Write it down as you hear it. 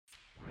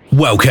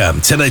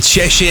Welcome to the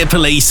Cheshire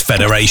Police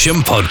Federation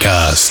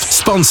podcast,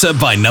 sponsored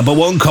by Number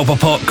One Copper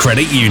Pot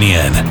Credit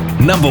Union.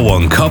 Number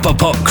One Copper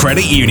Pot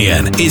Credit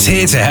Union is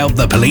here to help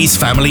the police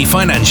family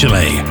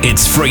financially.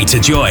 It's free to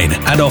join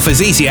and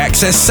offers easy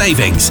access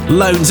savings,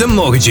 loans and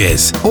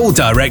mortgages, all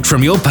direct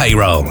from your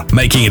payroll,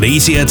 making it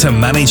easier to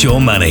manage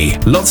your money.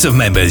 Lots of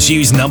members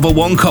use Number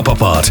One Copper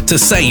Pot to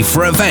save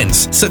for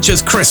events such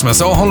as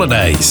Christmas or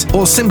holidays,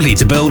 or simply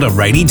to build a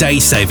rainy day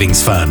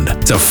savings fund.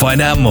 To find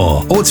out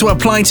more or to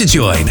apply to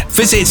join,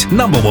 visit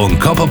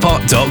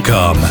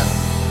numberonecopperpot.com.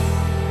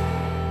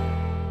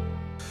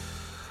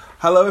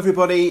 Hello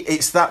everybody,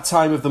 it's that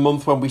time of the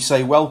month when we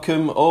say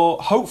welcome,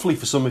 or hopefully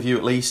for some of you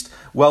at least,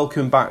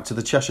 welcome back to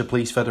the Cheshire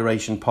Police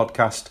Federation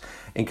podcast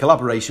in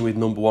collaboration with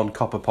Number One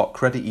Copper Pot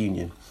Credit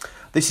Union.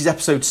 This is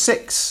episode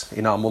 6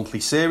 in our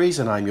monthly series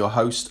and I'm your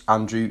host,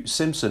 Andrew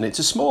Simpson. It's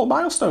a small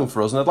milestone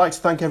for us and I'd like to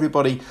thank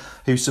everybody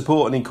whose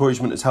support and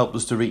encouragement has helped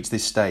us to reach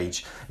this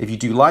stage. If you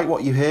do like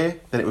what you hear,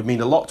 then it would mean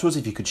a lot to us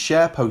if you could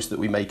share posts that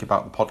we make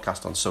about the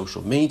podcast on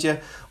social media,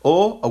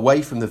 or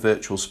away from the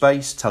virtual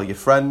space, tell your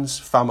friends,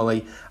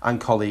 family and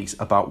colleagues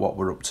about what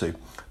we're up to.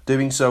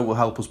 Doing so will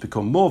help us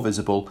become more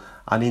visible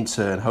and in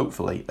turn,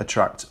 hopefully,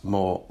 attract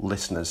more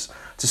listeners.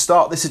 To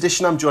start this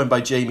edition, I'm joined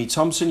by Jamie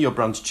Thompson, your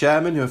branch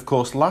chairman, who of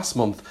course last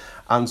month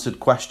answered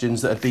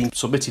questions that had been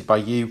submitted by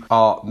you,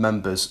 our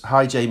members.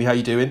 Hi Jamie, how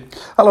you doing?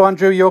 Hello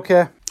Andrew, you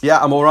okay? Yeah,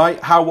 I'm all right.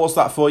 How was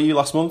that for you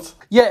last month?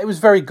 Yeah, it was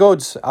very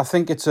good. I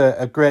think it's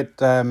a great,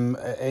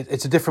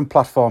 it's a different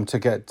platform to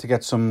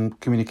get some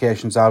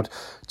communications out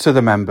to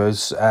the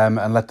members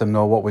and let them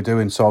know what we're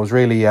doing. So I was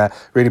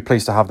really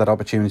pleased to have that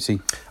opportunity.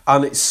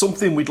 And it's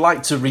something we'd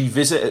like to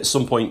revisit at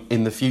some point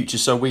in the future.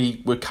 So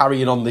we're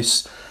carrying on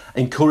this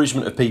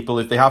encouragement of people,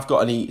 if they have got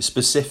any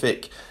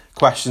specific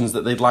questions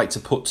that they'd like to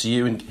put to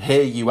you and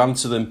hear you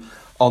answer them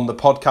on the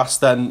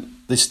podcast, then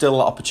there's still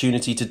an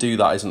opportunity to do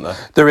that, isn't there?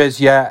 There is,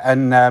 yeah,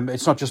 and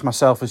it's not just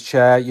myself as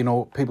chair. You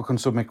know, people can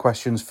submit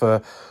questions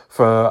for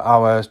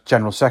our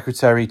General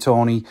Secretary,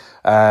 Tony,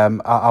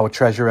 our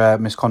Treasurer,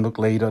 Misconduct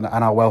Lead, and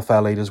our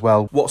Welfare Lead as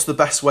well. What's the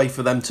best way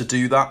for them to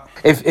do that?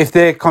 If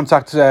they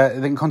contact, they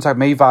can contact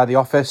me via the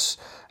office,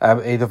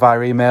 either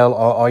via email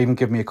or even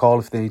give me a call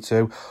if they need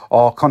to,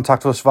 or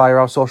contact us via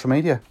our social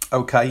media.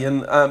 Okay,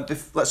 and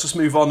let's just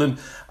move on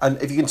and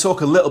if you can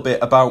talk a little bit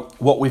about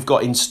what we've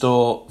got in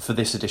store for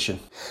this edition.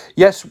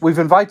 Yes, we've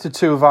invited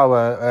two of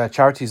our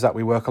charities that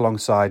we work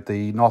alongside,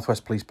 the North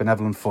West Police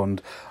Benevolent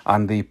Fund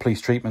and the Police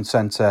Treatment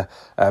Centre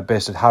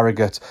based at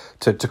Harrogate,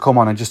 to come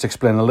on and just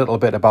explain a little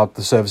bit about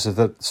the services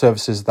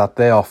that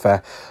they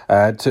offer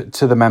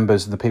to the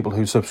members and the people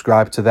who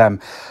subscribe to them.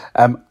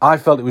 I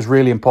felt it was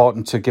really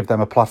important to give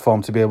them a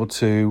platform to be able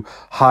to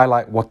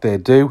highlight what they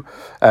do,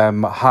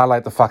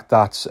 highlight the fact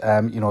that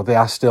they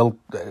are still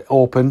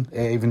open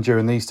even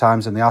during these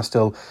times, and they are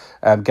still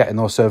getting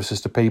those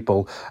services to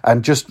people,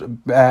 and just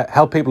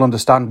help people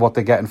understand what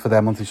they're getting for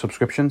their monthly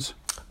subscriptions.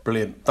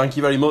 Brilliant. Thank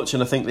you very much,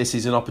 and I think this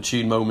is an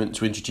opportune moment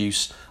to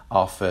introduce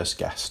our first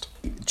guest.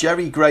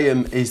 Jerry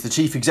Graham is the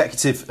Chief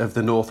Executive of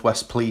the North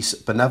West Police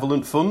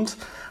Benevolent Fund,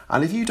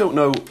 and if you don't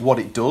know what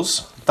it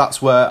does,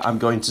 that's where I'm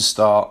going to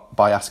start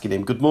by asking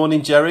him. Good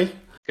morning, Jerry.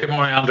 Good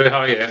morning, Andrew. How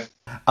are you?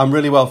 I'm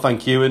really well,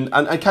 thank you. And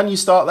can you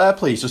start there,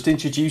 please? Just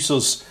introduce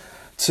us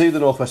to the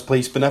North West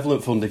Police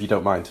Benevolent Fund, if you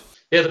don't mind.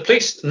 Yeah,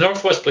 the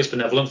North West Police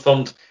Benevolent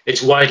Fund,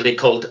 it's widely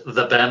called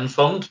the Ben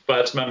Fund by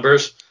its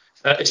members.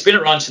 It's been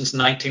around since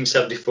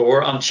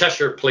 1974, and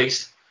Cheshire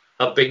Police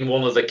have been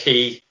one of the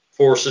key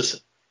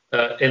forces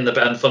in the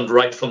Ben Fund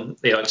right from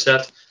the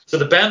outset. So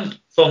the Ben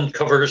Fund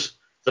covers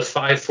the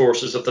 5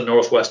 forces of the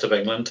northwest of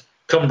England: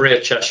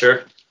 Cumbria,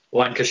 Cheshire,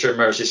 Lancashire,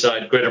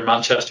 Merseyside, Greater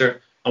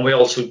Manchester, and we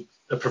also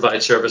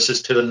provide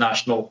services to the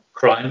National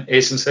Crime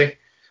Agency.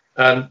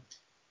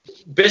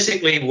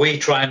 Basically, we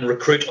try and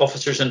recruit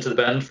officers into the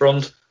Ben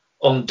Fund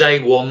on day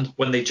one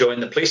when they join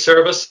the police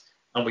service,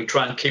 and we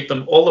try and keep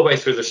them all the way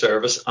through their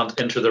service and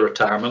into their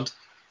retirement.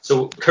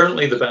 So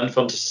currently the Ben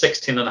Fund is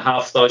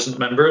 16,500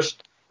 members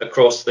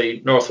across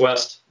the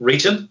Northwest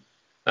region,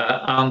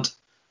 and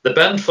the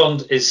Ben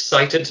Fund is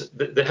sited,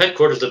 the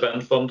headquarters of the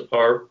Ben Fund,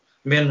 our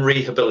main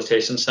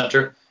rehabilitation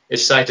centre,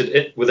 is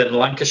sited within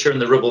Lancashire in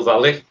the Ribble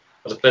Valley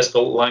at a place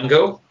called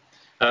Lango.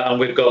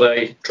 And we've got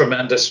a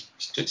tremendous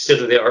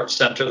state-of-the-art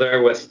centre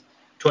there with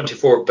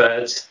 24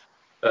 beds.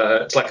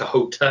 It's like a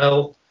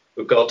hotel.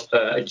 We've got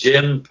a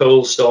gym,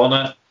 pool,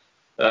 sauna,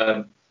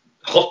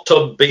 hot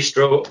tub,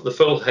 bistro, the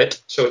full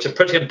hit. So it's a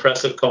pretty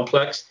impressive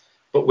complex.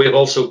 But we've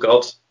also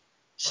got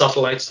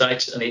satellite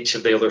sites in each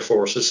of the other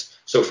forces.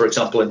 So, for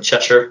example, in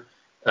Cheshire,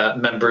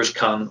 members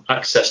can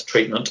access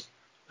treatment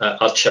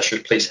at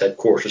Cheshire Police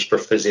Headquarters for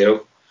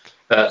physio.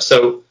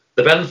 So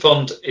the Ben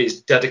Fund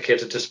is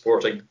dedicated to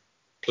supporting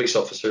police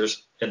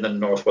officers in the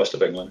northwest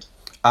of England.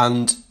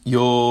 And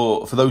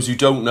for those who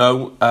don't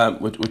know,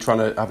 we're trying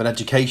to have an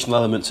educational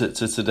element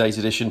to today's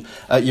edition.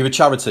 You're a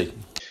charity.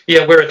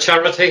 Yeah, we're a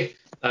charity,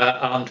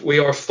 and we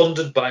are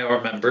funded by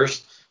our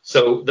members.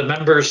 So the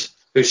members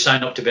who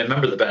sign up to be a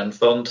member of the Ben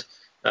Fund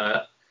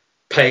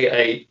pay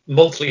a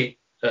monthly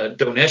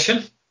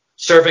donation.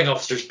 Serving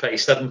officers pay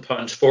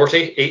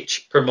 £7.40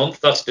 each per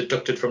month. That's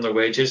deducted from their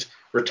wages.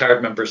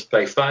 Retired members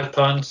pay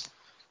 £5,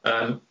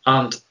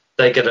 and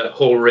they get a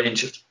whole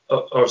range of,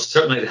 or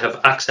certainly they have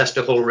access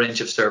to a whole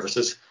range of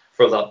services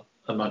for that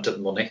amount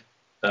of money.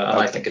 And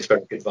I think it's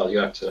very good value,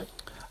 actually.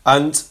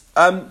 And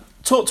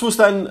talk to us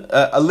then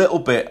a little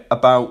bit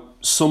about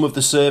some of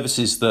the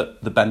services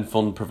that the Ben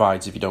Fund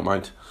provides, if you don't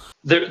mind.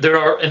 There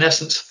are, in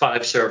essence,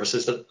 5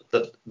 services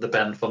that the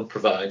Ben Fund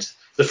provides.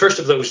 The first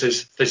of those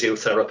is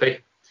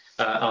physiotherapy.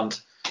 And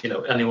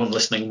anyone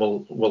listening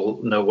will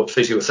know what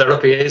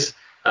physiotherapy is.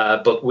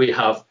 But we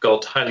have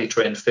got highly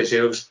trained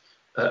physios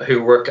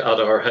who work at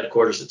our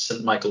headquarters at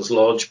St Michael's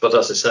Lodge. But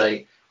as I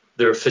say,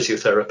 there are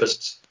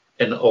physiotherapists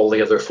in all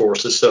the other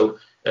forces. So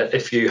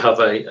if you have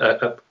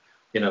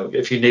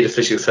if you need a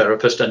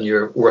physiotherapist and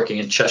you're working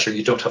in Cheshire,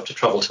 you don't have to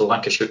travel to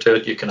Lancashire to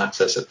it. You can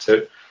access it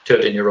to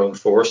it in your own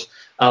force.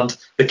 And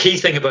the key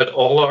thing about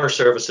all our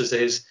services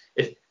is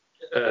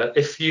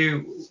if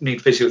you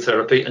need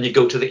physiotherapy and you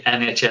go to the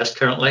NHS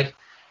currently,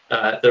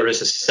 there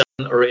is a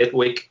 7 or 8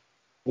 week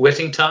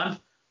waiting time,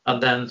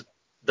 and then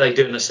they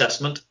do an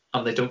assessment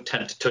and they don't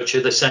tend to touch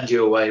you. They send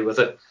you away with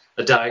a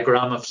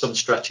diagram of some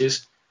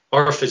stretches.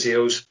 Our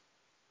physios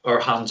are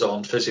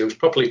hands-on physios,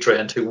 properly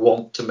trained, who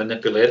want to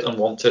manipulate and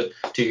want to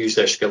use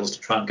their skills to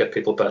try and get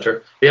people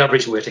better. The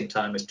average waiting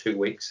time is 2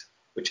 weeks,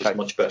 which is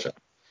much better.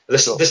 The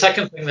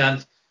second thing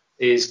then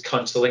is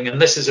counselling, and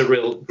this is a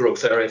real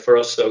growth area for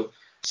us. So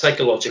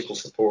psychological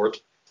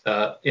support.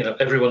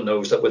 Everyone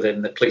knows that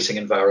within the policing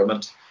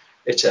environment,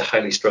 it's a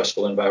highly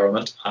stressful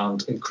environment,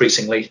 and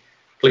increasingly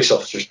police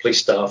officers, police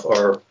staff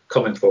are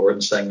coming forward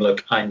and saying,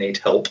 look, I need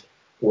help.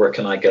 Where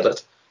can I get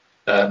it?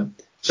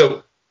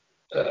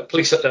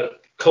 Police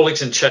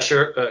colleagues in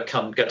Cheshire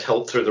can get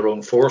help through their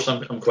own force.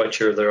 I'm quite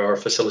sure there are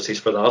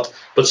facilities for that.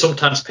 But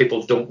sometimes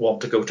people don't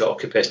want to go to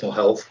occupational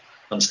health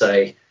and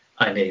say,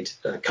 I need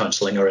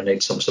counselling or I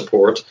need some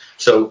support.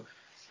 So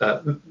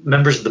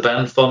members of the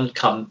Ben Fund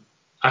can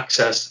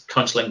access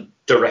counselling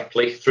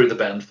directly through the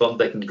Ben Fund.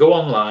 They can go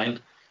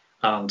online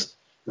and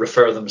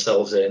refer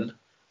themselves in,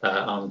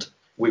 and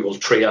we will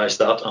triage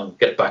that and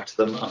get back to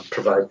them and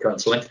provide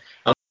counselling.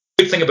 And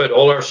the good thing about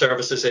all our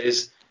services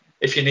is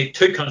if you need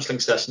 2 counselling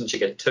sessions, you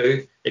get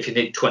 2. If you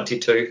need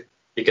 22,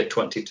 you get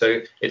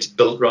 22. It's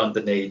built around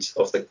the needs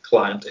of the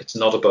client. It's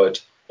not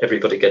about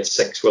everybody gets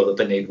 6, whether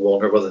they need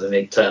 1 or whether they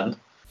need 10.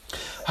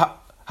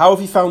 How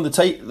have you found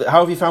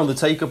the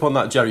take up on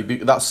that, Jerry?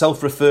 That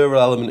self-referral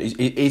element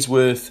is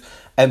worth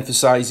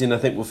emphasising. I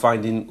think we're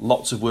finding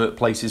lots of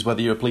workplaces,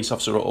 whether you're a police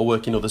officer or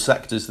work in other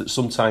sectors, that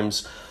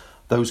sometimes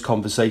those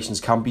conversations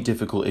can be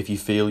difficult if you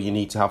feel you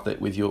need to have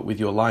that with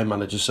your line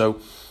manager. So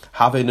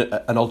having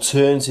an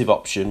alternative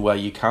option where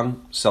you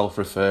can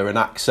self-refer and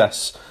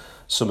access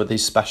some of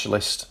these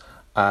specialist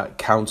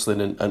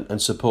counselling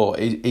and support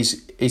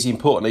is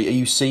important. Are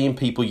you seeing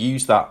people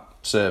use that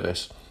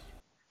service?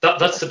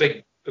 That's the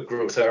big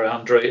growth area,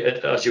 Andrew,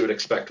 as you would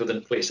expect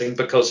within policing,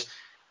 because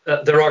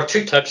there are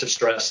 2 types of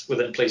stress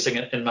within policing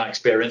in my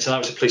experience, and I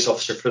was a police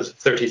officer for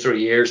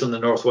 33 years in the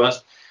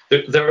Northwest.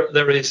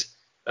 There is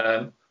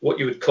what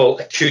you would call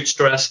acute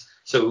stress.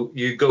 So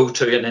you go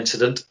to an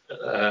incident,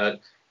 a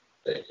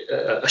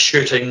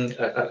shooting,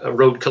 a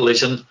road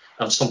collision,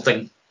 and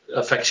something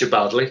affects you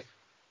badly.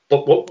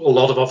 But what a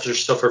lot of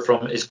officers suffer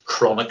from is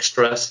chronic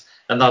stress,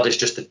 and that is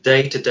just the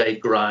day-to-day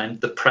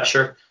grind, the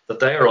pressure that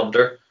they are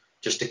under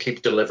just to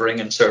keep delivering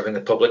and serving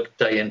the public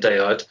day in, day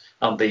out,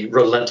 and the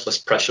relentless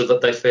pressure that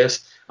they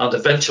face. And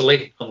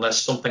eventually,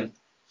 unless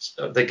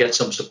they get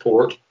some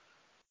support,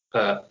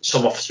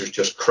 some officers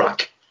just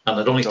crack, and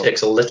it only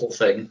takes a little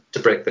thing to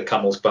break the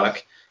camel's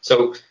back.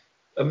 So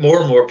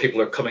more and more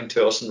people are coming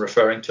to us and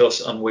referring to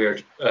us, and we're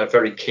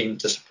very keen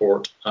to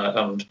support.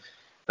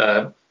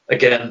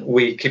 Again,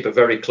 we keep a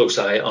very close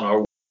eye on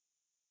our.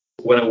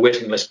 When a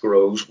waiting list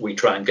grows, we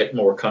try and get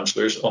more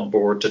counsellors on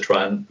board to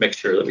try and make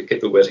sure that we keep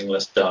the waiting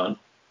list down.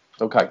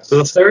 Okay.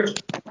 So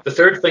the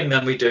third thing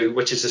then we do,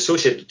 which is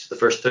associated to the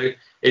first 2,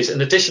 is in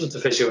addition to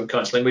physio and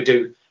counselling, we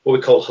do what we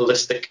call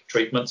holistic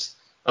treatments,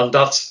 and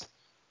that's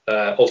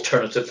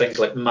alternative things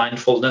like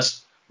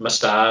mindfulness,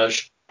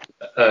 massage,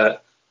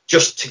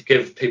 just to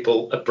give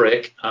people a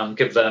break and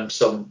give them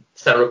some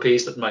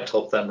therapies that might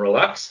help them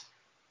relax.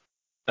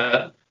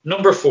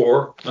 Number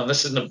 4, and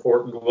this is an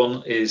important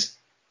one, is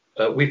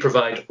we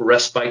provide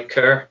respite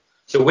care.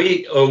 So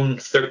we own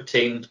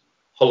 13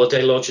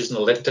 holiday lodges in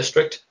the Lake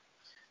District,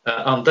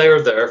 and they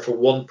are there for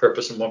one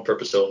purpose and one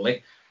purpose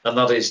only, and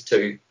that is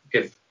to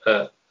give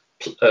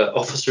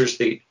officers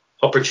the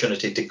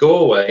opportunity to go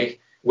away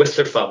with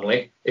their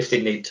family if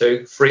they need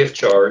to, free of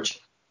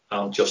charge,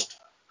 and just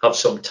have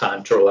some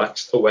time to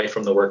relax away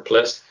from the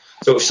workplace.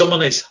 So if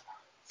someone is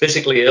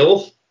physically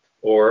ill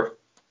or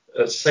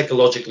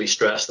psychologically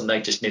stressed and they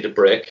just need a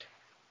break,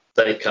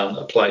 they can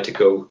apply to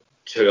go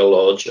to a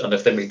lodge, and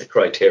if they meet the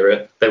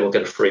criteria, they will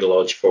get a free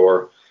lodge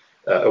for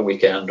a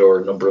weekend or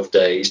a number of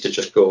days to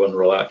just go and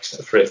relax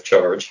free of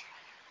charge.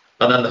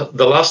 And then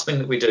the last thing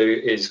that we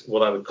do is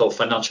what I would call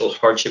financial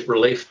hardship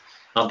relief,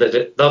 and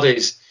that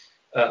is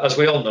as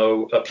we all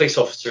know, police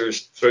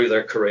officers through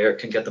their career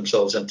can get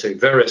themselves into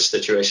various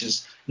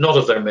situations, not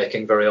of their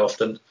making very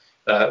often,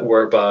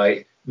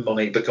 whereby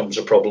money becomes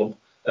a problem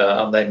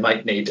and they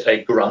might need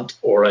a grant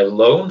or a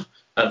loan.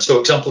 And so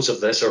examples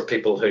of this are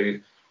people who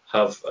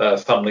have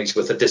families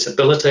with a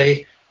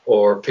disability,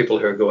 or people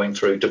who are going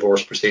through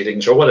divorce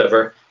proceedings or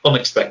whatever.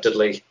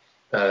 Unexpectedly,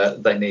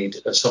 they need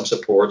some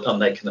support, and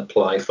they can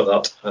apply for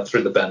that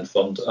through the BEN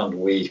Fund, and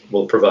we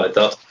will provide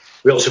that.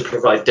 We also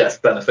provide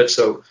death benefits.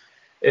 So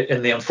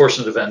in the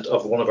unfortunate event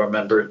of one of our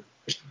members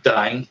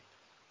dying,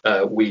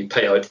 we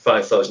pay out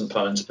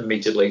 £5,000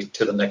 immediately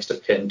to the next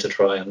of kin to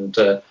try and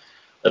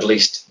at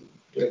least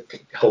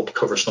help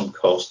cover some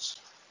costs.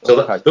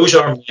 So those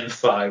are our main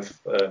 5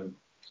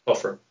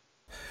 offer.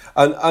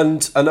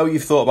 And I know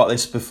you've thought about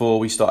this before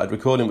we started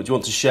recording, but do you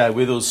want to share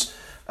with us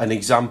an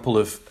example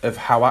of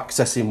how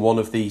accessing one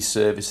of these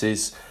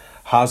services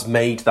has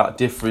made that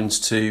difference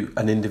to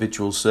an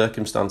individual's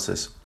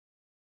circumstances?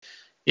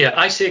 Yeah,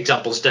 I see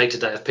examples day to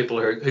day of people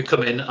who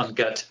come in and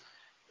get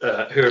who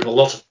are in a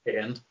lot of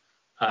pain,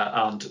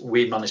 and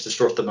we manage to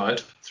sort them out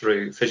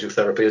through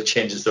physiotherapy that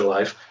changes their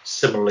life.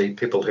 Similarly,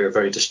 people who are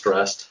very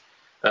distressed,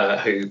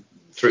 who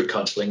through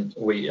counselling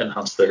we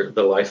enhance their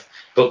life.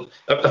 But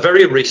a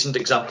very recent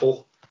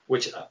example,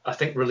 which I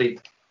think really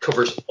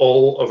covers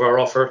all of our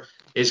offer,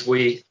 is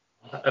we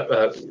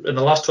in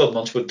the last 12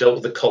 months we've dealt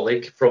with a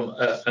colleague from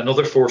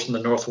another force in the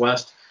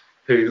northwest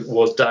who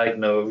was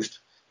diagnosed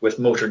with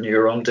motor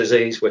neuron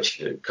disease, which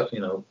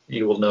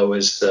you will know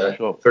is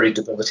very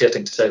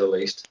debilitating to say the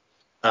least.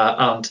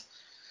 And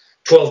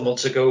 12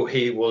 months ago,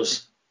 he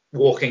was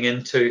walking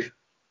into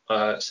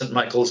St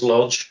Michael's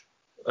Lodge,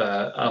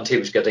 and he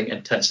was getting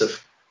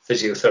intensive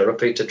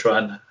physiotherapy to try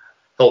and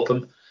help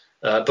him.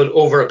 But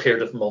over a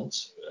period of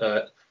months,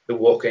 the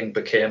walking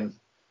became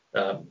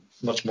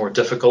much more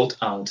difficult,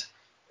 and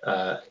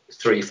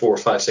 3, 4,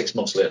 5, 6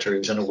 months later, he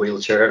was in a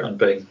wheelchair and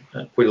being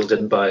wheeled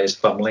in by his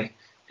family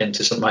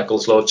into St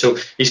Michael's Lodge. So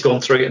he's gone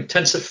through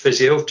intensive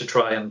physio to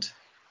try and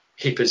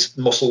keep his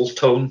muscle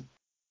tone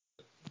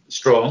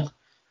strong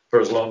for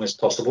as long as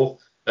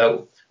possible.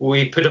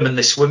 We put him in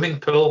the swimming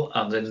pool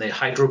and in the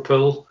hydro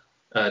pool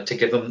to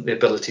give him the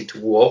ability to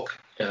walk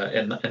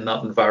in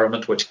that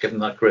environment, which gave him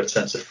that great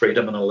sense of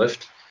freedom and a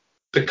lift.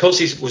 Because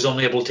he was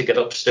unable to get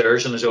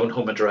upstairs in his own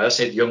home address,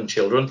 he had young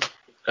children,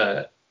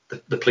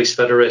 the Police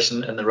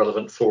Federation and the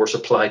relevant force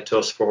applied to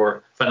us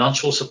for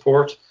financial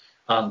support,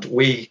 and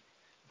we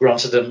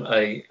granted him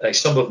a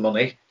sum of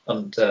money,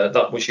 and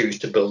that was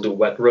used to build a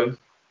wet room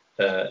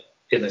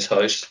in his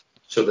house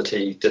so that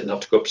he didn't have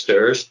to go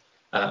upstairs.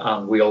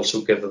 And we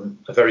also give him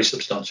a very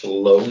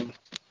substantial loan,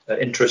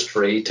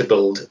 interest-free, to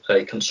build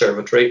a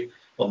conservatory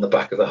on the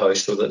back of the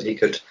house so that he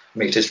could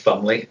meet his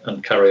family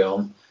and carry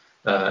on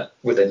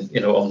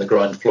within, on the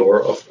ground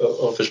floor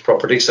of his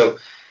property. So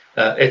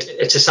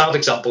it's a sad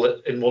example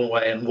in one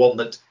way, and one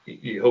that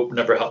you hope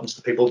never happens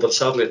to people, but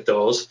sadly it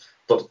does.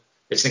 But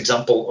it's an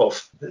example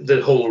of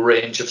the whole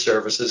range of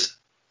services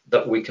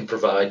that we can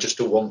provide just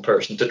to one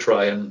person to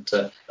try and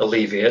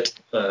alleviate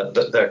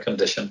their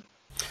condition.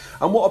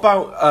 And what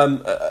about,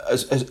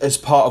 as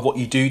part of what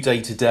you do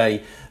day to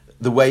day,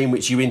 the way in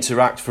which you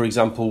interact, for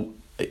example,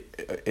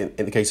 in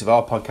the case of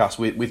our podcast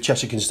with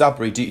Cheshire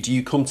Constabulary, do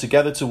you come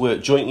together to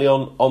work jointly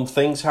on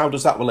things? How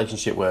does that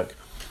relationship work?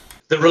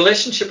 The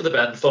relationship of the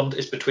BEN Fund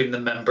is between the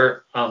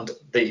member and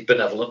the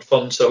benevolent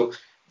fund. So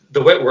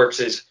the way it works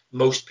is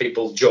most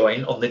people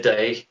join on the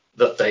day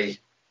that they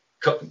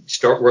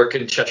start work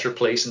in Cheshire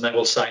Police, and they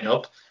will sign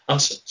up.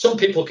 And some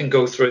people can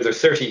go through their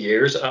 30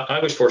 years. I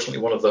was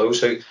fortunately one of those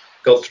who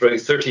got through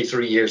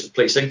 33 years of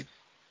policing.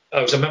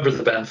 I was a member of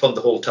the BEN Fund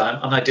the whole time,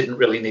 and I didn't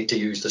really need to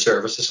use the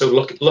services. So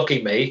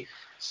lucky me.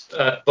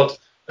 But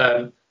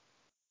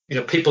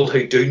people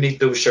who do need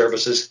those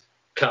services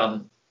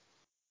can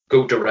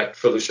go direct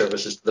for those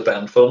services to the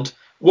BEN Fund.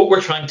 What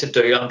we're trying to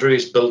do, Andrew,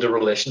 is build a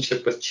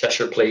relationship with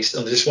Cheshire Police,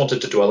 and I just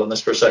wanted to dwell on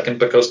this for a second,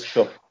 because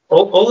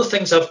all the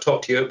things I've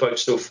talked to you about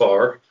so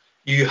far,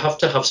 you have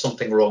to have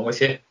something wrong with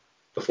you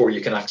before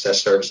you can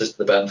access services to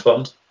the BEN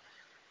Fund.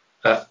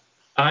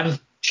 I'm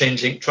trying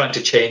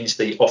to change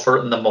the offer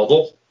and the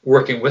model,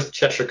 working with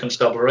Cheshire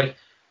Constabulary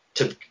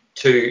to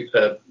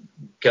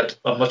get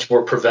a much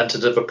more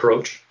preventative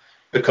approach,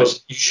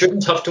 because you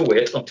shouldn't have to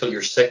wait until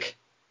you're sick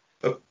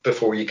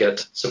before you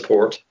get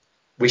support.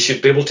 We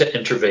should be able to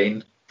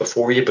intervene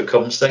before you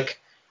become sick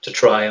to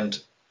try and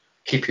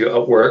keep you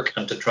at work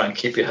and to try and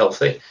keep you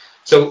healthy.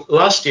 So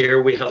last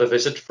year we had a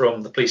visit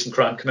from the Police and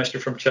Crime Commissioner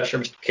from Cheshire,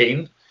 Mr.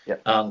 Keane,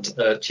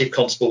 and Chief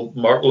Constable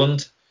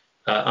Martland,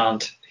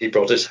 and he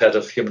brought his head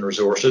of human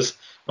resources,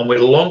 and we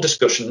had a long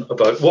discussion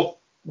about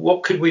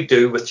what could we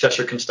do with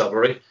Cheshire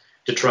Constabulary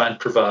to try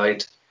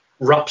and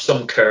wrap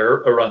some care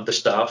around the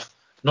staff,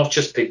 not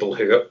just people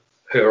who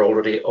are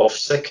already off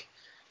sick.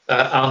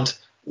 And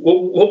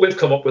what we've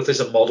come up with is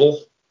a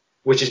model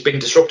which has been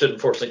disrupted,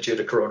 unfortunately, due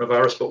to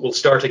coronavirus, but we'll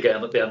start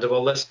again at the end of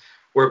all this,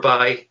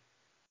 whereby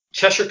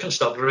Cheshire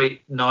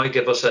Constabulary now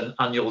give us an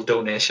annual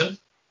donation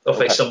of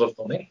a sum of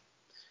money.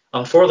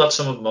 And for that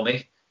sum of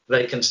money,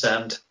 they can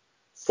send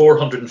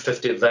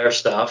 450 of their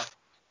staff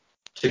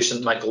to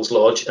St Michael's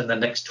Lodge in the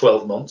next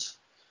 12 months.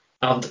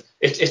 And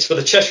it's for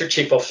the Cheshire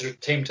Chief Officer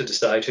team to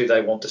decide who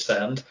they want to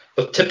send.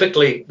 But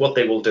typically what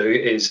they will do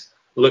is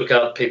look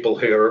at people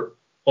who are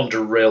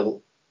under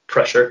real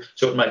pressure.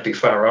 So it might be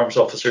firearms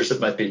officers, it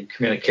might be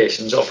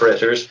communications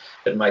operators,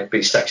 it might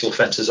be sexual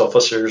offences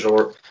officers,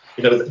 or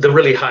the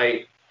really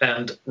high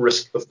end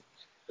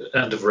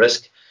of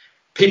risk.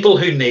 People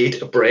who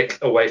need a break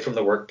away from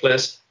the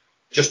workplace,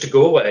 just to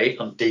go away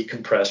and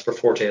decompress for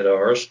 48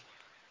 hours.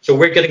 So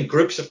we're getting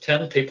groups of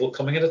 10 people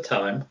coming at a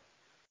time.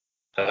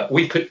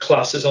 We put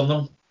classes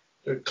on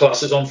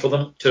for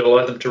them to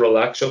allow them to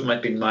relax. So it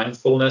might be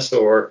mindfulness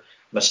or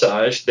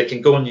massage. They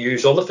can go and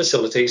use all the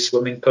facilities,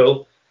 swimming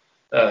pool,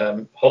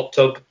 hot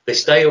tub. They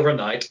stay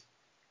overnight.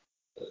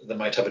 They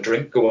might have a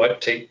drink, go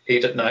out to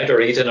eat at night,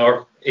 or eat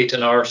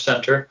in our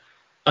centre,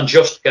 and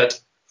just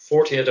get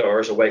 48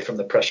 hours away from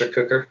the pressure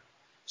cooker,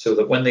 so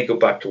that when they go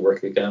back to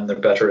work again, they're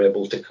better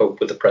able to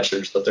cope with the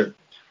pressures that they're,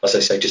 as I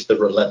say, just the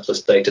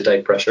relentless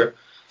day-to-day pressure.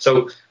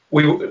 So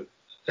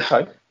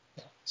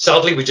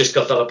sadly, we just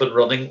got that up and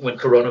running when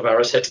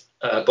coronavirus hit,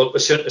 but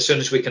as soon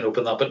as we can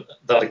open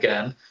that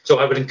again. So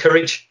I would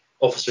encourage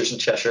officers in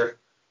Cheshire,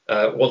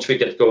 once we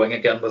get going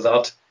again with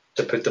that,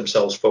 to put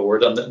themselves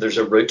forward, and there's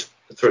a route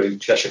through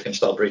Cheshire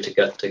Constabulary to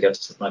get to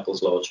St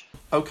Michael's Lodge.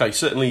 Okay,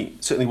 certainly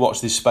watch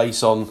this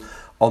space on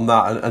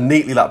that, and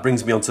neatly that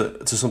brings me on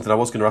to something I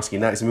was going to ask you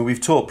next. I mean,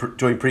 we've talked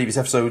during previous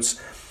episodes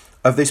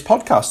of this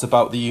podcast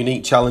about the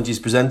unique challenges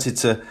presented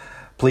to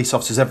police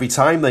officers every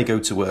time they go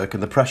to work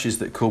and the pressures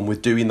that come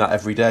with doing that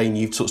every day, and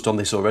you've touched on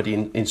this already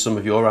in some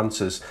of your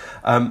answers.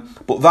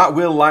 But that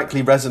will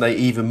likely resonate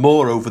even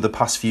more over the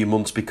past few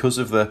months because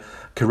of the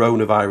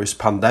coronavirus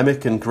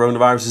pandemic, and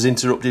coronavirus has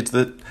interrupted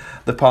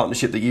the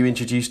partnership that you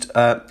introduced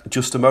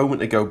just a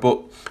moment ago.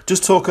 But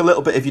just talk a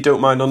little bit, if you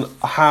don't mind, on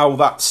how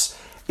that's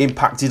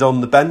impacted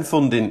on the Ben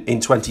Fund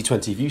in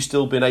 2020. Have you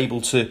still been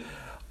able to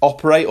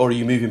operate, or are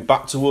you moving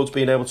back towards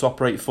being able to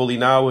operate fully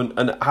now?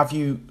 And have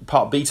you,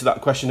 part B to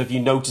that question, have you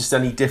noticed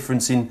any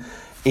difference in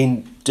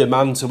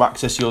demand to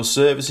access your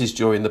services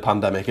during the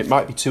pandemic? It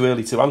might be too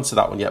early to answer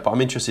that one yet, but I'm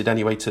interested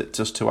anyway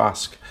to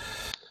ask.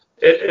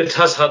 It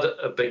has had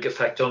a big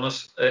effect on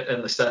us,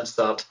 in the sense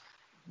that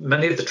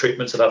many of the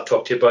treatments that I've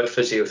talked to you about,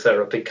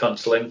 physiotherapy,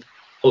 counselling,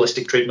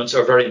 holistic treatments,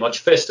 are very much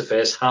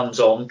face-to-face,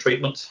 hands-on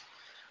treatments.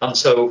 And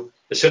so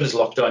as soon as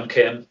lockdown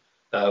came,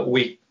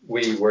 we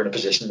were in a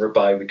position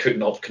whereby we could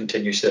not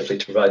continue safely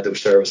to provide those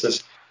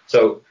services.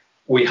 So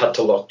we had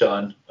to lock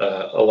down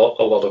a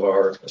lot of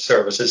our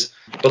services.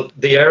 But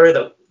the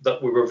area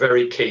that we were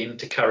very keen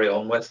to carry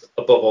on with,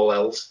 above all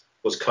else,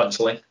 was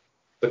counselling.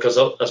 Because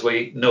as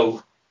we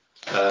know,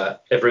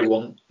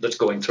 everyone that's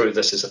going through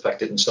this is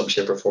affected in some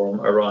shape or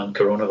form around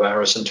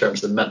coronavirus in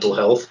terms of mental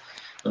health.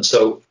 And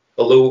so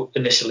although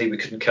initially we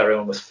couldn't carry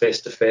on with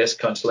face-to-face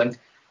counselling,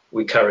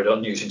 we carried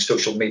on using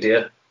social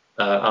media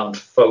and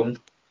phone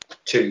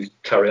to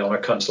carry on our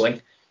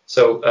counselling.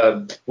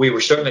 So we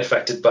were certainly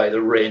affected by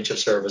the range of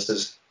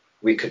services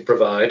we could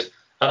provide.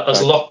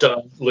 As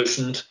lockdown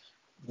loosened,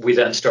 we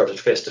then started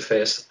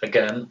face-to-face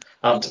again,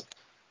 and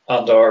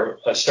our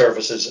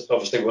services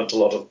obviously went a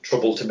lot of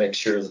trouble to make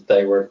sure that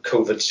they were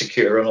COVID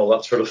secure and all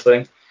that sort of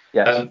thing.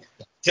 Yes.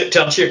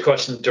 To answer your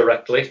question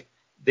directly,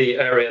 the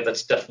area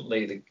that's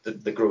definitely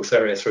the growth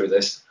area through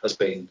this has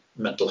been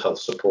mental health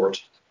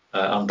support,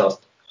 and that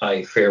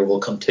I fear will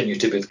continue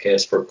to be the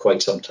case for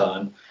quite some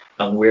time.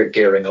 And we're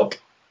gearing up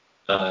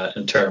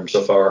in terms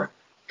of our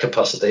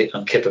capacity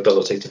and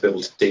capability to be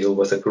able to deal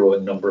with a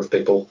growing number of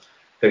people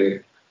who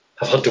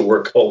have had to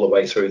work all the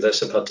way through this,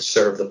 have had to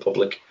serve the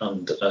public,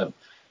 and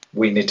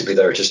we need to be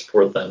there to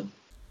support them.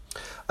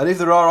 And if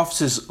there are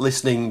officers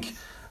listening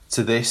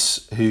to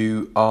this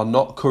who are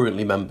not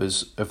currently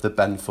members of the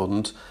Ben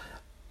Fund,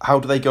 how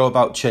do they go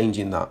about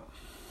changing that?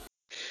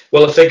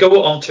 Well, if they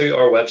go onto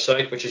our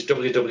website, which is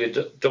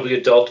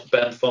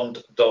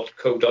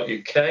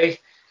www.benfund.co.uk,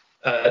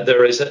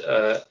 there is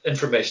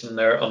information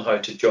there on how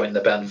to join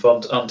the Ben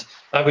Fund. And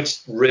I would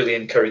really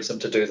encourage them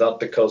to do that,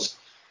 because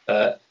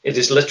it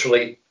is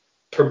literally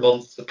per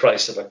month the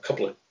price of a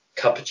couple of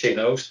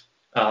cappuccinos,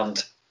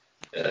 and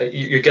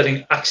you're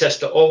getting access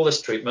to all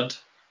this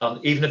treatment.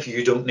 And even if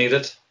you don't need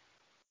it,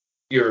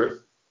 you're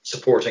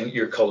supporting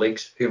your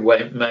colleagues who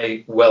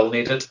may well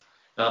need it.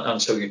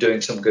 And so you're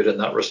doing some good in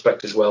that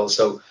respect as well.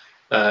 So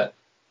I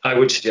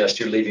would suggest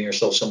you're leaving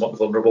yourself somewhat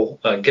vulnerable,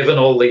 given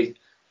all the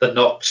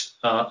knocks,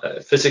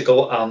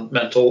 physical and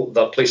mental,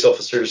 that police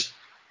officers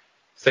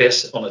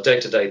face on a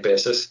day-to-day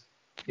basis.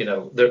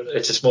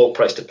 It's a small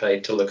price to pay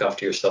to look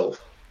after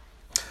yourself.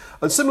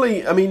 And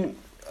similarly, I mean,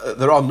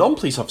 there are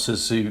non-police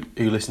officers who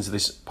listen to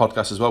this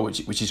podcast as well,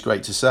 which is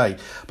great to say.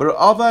 But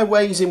are there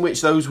ways in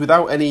which those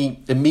without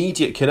any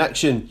immediate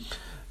connection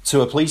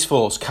to a police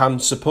force can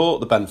support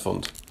the Ben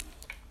Fund?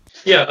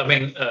 Yeah, I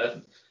mean,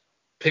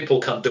 people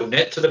can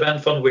donate to the Ben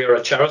Fund. We are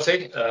a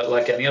charity,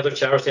 like any other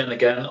charity. And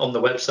again, on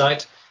the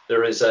website,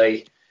 there is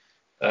a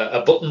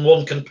button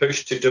one can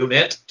push to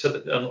donate to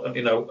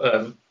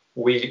the.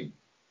 We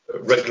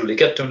regularly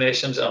get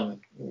donations, and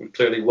we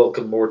clearly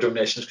welcome more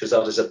donations because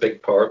that is a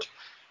big part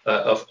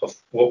of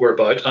what we're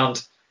about.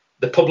 And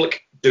the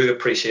public do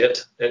appreciate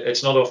it.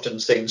 It's not often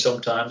seen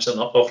sometimes and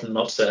not often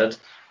not said,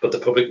 but the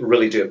public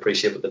really do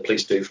appreciate what the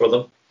police do for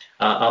them.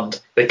 And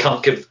they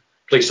can't give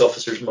police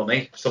officers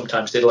money.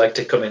 Sometimes they'd like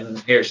to come in,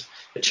 here's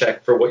a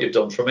check for what you've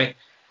done for me.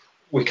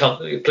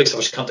 Police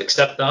officers can't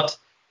accept that.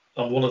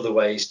 And one of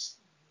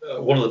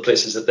the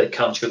places that they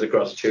can show their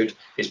gratitude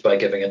is by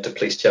giving it to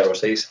police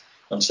charities.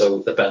 And so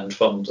the Bend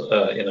Fund,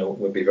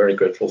 would be very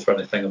grateful for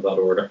anything of that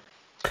order.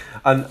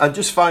 And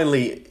just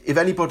finally, if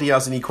anybody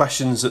has any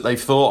questions that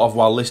they've thought of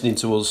while listening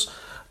to us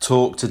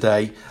talk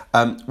today,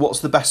 what's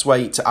the best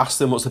way to ask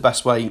them? What's the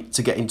best way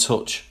to get in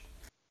touch?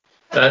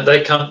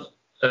 They can,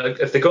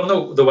 if they go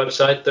on the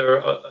website,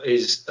 there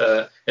is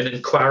an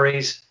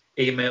inquiries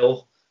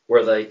email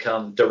where they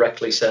can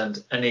directly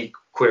send any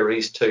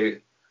queries to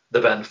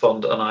the Bend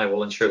Fund, and I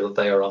will ensure that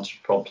they are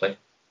answered promptly.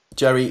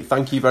 Jerry,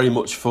 thank you very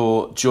much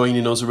for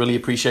joining us. I really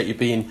appreciate you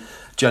being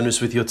generous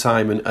with your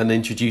time and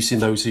introducing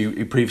those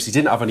who previously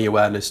didn't have any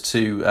awareness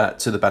to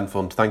the Bend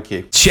Fund. Thank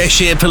you.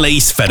 Cheshire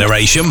Police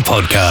Federation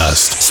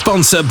podcast,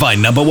 sponsored by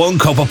Number One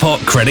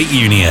Copperpot Credit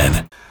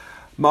Union.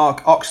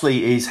 Mark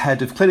Oxley is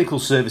Head of Clinical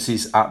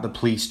Services at the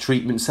Police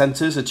Treatment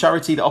Centres, a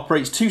charity that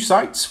operates 2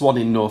 sites, one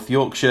in North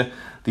Yorkshire,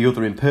 the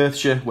other in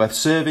Perthshire, where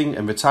serving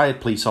and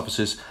retired police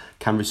officers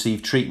can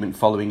receive treatment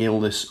following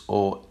illness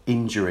or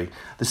injury.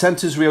 The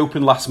centres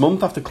reopened last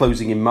month after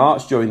closing in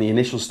March during the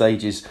initial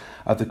stages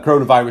of the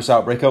coronavirus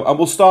outbreak. And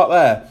we'll start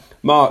there.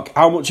 Mark,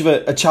 how much of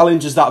a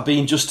challenge has that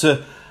been just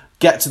to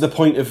get to the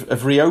point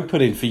of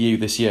reopening for you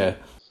this year?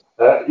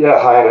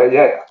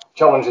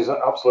 Challenge is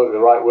absolutely the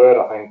right word,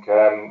 I think.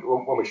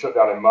 When we shut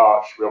down in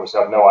March, we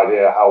obviously had no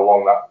idea how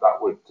long that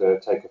would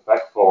take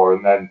effect for.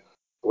 And then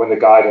when the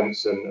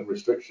guidance and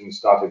restrictions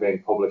started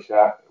being published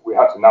out, we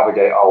had to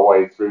navigate our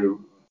way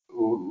through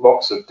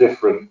lots of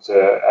different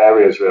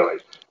areas, really,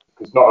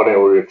 because not only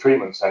are we a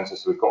treatment centre,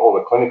 so we've got all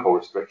the clinical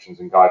restrictions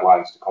and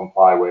guidelines to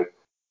comply with,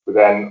 but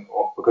then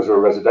because we're a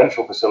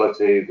residential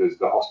facility, there's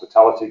the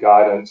hospitality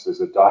guidance, there's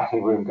the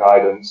dining room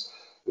guidance,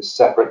 there's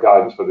separate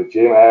guidance for the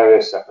gym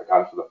area, separate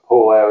guidance for the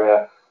pool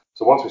area.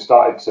 So once we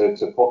started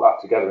to put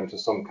that together into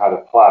some kind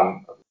of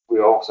plan,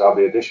 we also have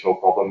the additional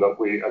problem that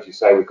we, as you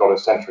say, we've got a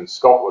centre in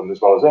Scotland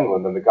as well as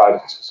England, and the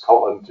guidance for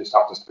Scotland just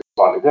happens to be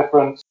slightly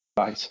different.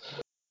 Right.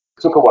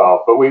 Took a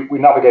while, but we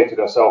navigated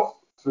ourselves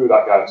through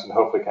that guidance and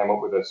hopefully came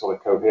up with a sort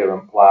of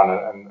coherent plan,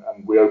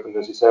 and we opened,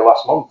 as you say,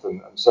 last month,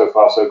 and so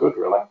far so good,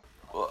 really.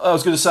 I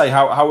was going to say,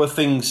 how are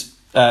things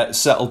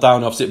settled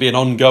down? Obviously, it'd be an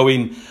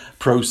ongoing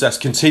process,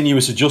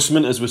 continuous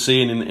adjustment as we're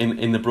seeing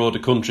in the broader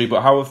country, but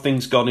how have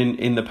things gone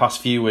in the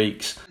past few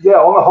weeks? Yeah,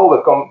 on the whole,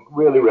 they've gone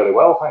really, really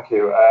well, thank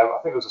you. I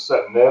think there was a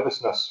certain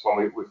nervousness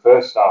when we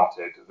first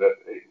started that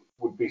it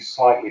would be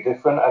slightly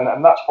different,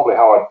 and that's probably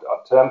how I'd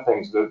term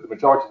things. The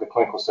majority of the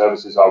clinical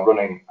services are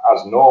running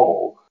as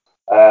normal,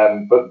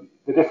 but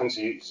the difference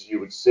you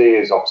would see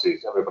is obviously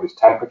everybody's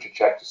temperature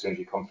checked as soon as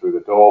you come through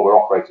the door. We're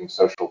operating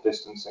social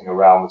distancing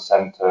around the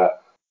centre,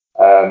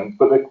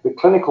 but the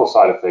clinical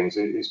side of things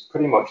is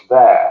pretty much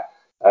there.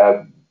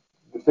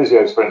 The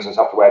physios, for instance,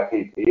 have to wear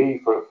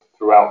PPE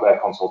throughout their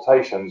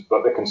consultations,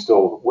 but they can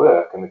still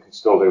work and they can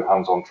still do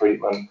hands-on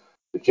treatment.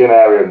 The gym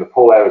area and the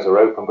pool areas are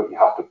open, but you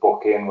have to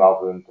book in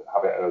rather than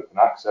have it open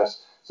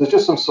access. So there's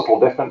just some subtle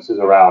differences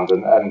around,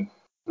 and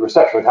the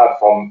reception we've had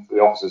from the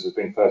officers has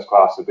been first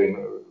class, have been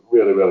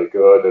really, really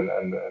good,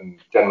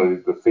 and generally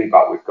the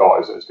feedback we've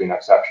got has been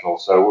exceptional.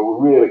 So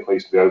we're really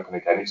pleased to be open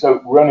again.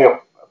 So we're only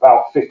up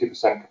about 50%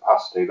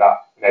 capacity. That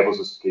enables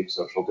us to keep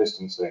social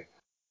distancing.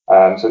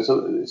 So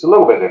it's a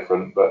little bit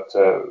different, but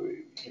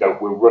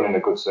we're running a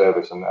good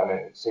service, and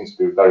it seems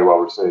to be very well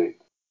received.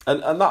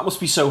 And that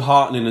must be so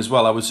heartening as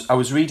well. I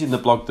was reading the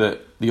blog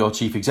that your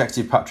chief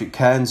executive, Patrick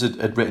Cairns,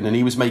 had written, and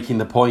he was making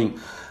the point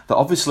that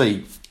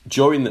obviously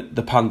during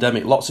the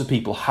pandemic, lots of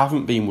people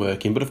haven't been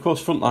working, but of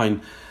course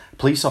frontline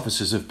police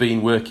officers have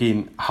been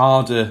working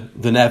harder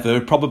than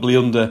ever, probably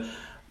under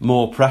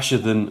more pressure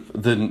than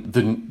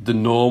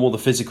normal, the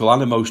physical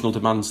and emotional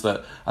demands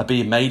that are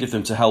being made of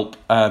them to help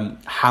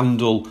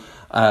handle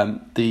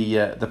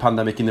the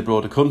pandemic in the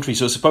broader country.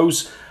 So I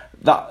suppose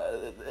that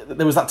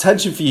there was that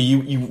tension for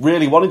you. You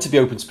really wanted to be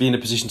open to be in a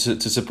position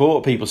to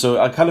support people.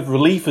 So a kind of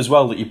relief as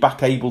well that you're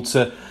back able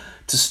to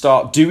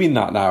start doing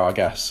that now, I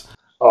guess.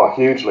 Oh,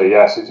 hugely,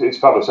 yes. It's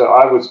fabulous. So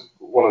I was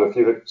one of the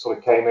few that sort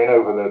of came in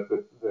over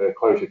the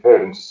closure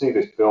period, and to see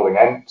this building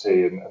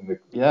empty and the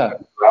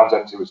grounds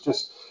empty it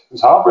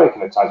was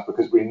heartbreaking at times,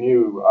 because we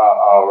knew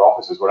our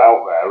officers were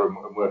out there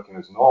and working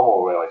as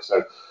normal, really.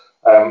 So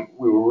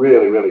we were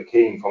really, really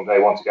keen from day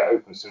one to get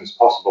open as soon as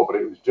possible, but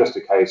it was just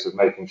a case of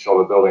making sure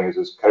the building is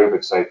as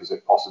COVID safe as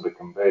it possibly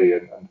can be.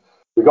 And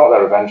we got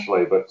there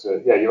eventually, but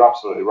you're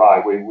absolutely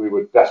right. We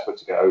were desperate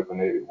to get open.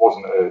 It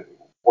wasn't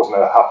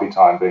a happy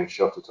time being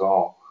shut at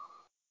all.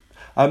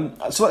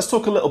 So let's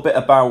talk a little bit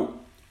about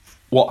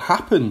what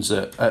happens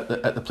at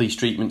the police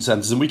treatment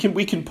centres, and we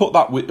can put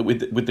that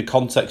with the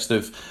context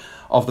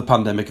of the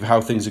pandemic, of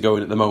how things are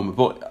going at the moment.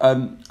 But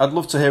I'd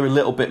love to hear a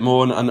little bit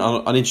more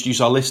and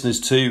introduce our listeners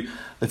to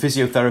the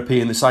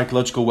physiotherapy and the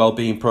psychological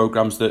wellbeing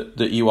programs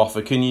that you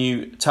offer. Can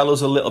you tell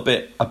us a little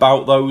bit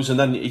about those? And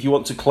then if you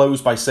want to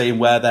close by saying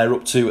where they're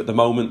up to at the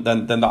moment,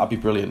 then that'd be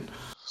brilliant.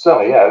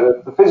 Certainly, yeah.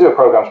 The physio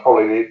program is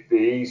probably the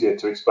easier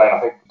to explain. I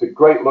think the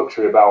great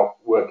luxury about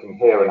working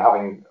here and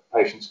having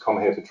patients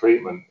come here for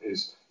treatment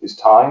is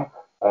time.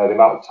 The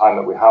amount of time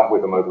that we have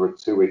with them over a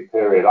 2-week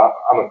period.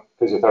 I'm a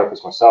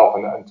physiotherapist myself,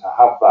 and to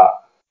have that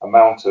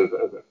amount of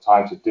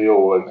time to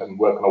deal and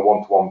work on a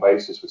one-to-one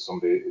basis with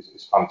somebody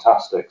is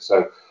fantastic.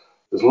 So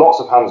there's lots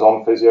of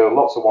hands-on physio,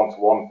 lots of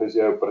one-to-one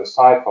physio, but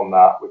aside from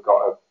that, we've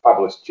got a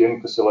fabulous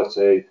gym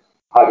facility,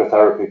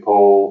 hydrotherapy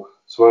pool,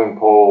 swimming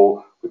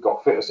pool. We've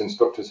got fitness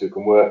instructors who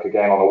can work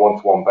again on a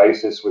one-to-one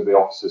basis with the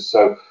officers.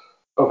 So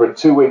over a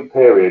 2-week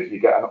period, you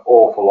get an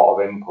awful lot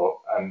of input,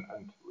 and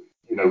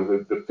you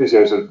know, the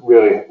physios are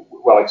really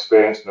well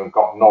experienced and have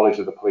got knowledge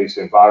of the police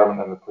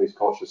environment and the police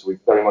culture. So we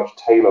very much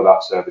tailor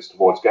that service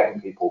towards getting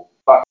people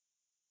back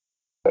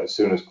as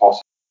soon as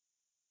possible.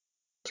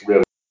 It's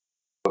really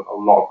a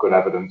lot of good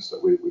evidence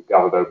that we've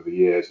gathered over the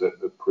years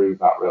that prove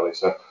that really.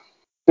 So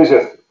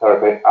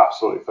physiotherapy,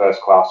 absolutely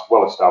first class,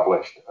 well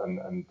established,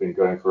 and been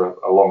going for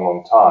a long,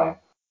 long time.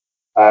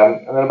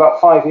 And then about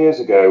 5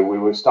 years ago, we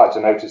were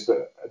starting to notice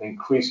that an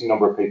increasing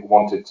number of people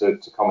wanted to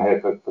come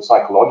here for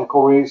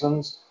psychological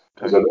reasons.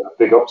 There's a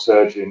big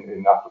upsurge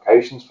in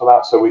applications for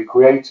that. So we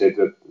created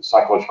a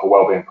psychological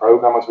wellbeing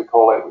program, as we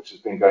call it, which has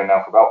been going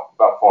now for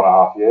about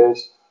 4.5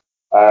 years.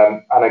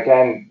 And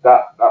again,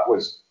 that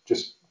was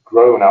just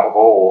grown out of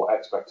all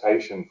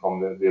expectation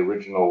from the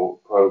original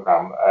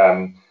program.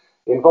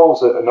 It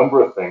involves a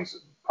number of things,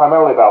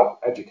 primarily about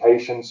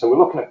education. So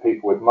we're looking at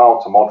people with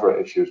mild to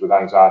moderate issues with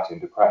anxiety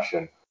and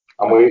depression.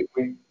 And we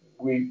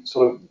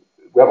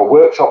have a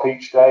workshop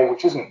each day,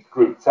 which isn't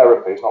group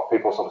therapy. It's not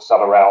people sort of sat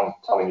around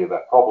telling you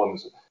their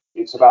problems.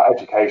 It's about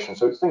education.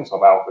 So it's things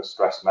about the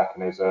stress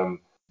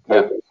mechanism,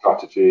 coping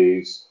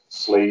strategies,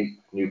 sleep,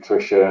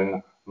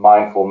 nutrition,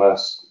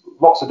 mindfulness,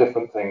 lots of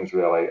different things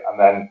really. And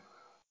then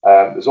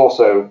there's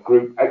also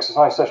group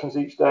exercise sessions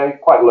each day,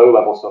 quite low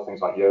level stuff,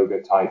 things like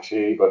yoga, tai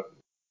chi, but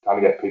trying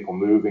to get people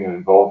moving and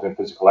involved in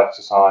physical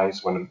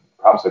exercise when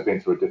perhaps they've been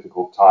through a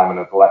difficult time and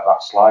have let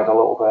that slide a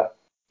little bit.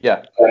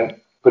 Yeah.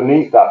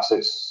 Beneath that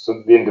sits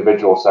the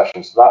individual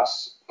sessions. So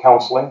that's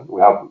counselling.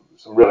 We have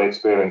some really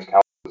experienced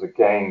counsellors,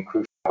 again,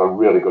 crucial to have a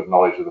really good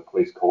knowledge of the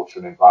police culture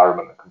and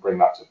environment that can bring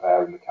that to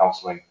bear in the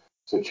counselling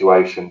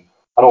situation.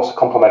 And also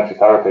complementary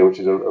therapy, which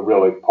is a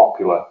really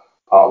popular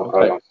part of the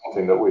program,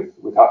 something that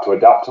we've had to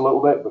adapt a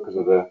little bit because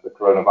of the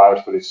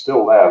coronavirus, but it's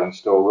still there and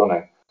still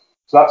running.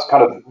 So that's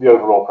kind of the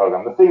overall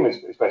program. The theme is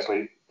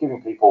basically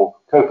giving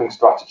people coping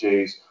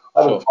strategies,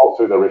 let them talk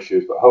through their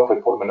issues, but hopefully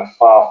put them in a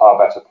far, far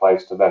better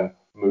place to then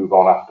move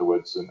on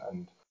afterwards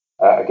and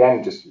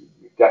again, just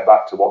get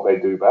back to what they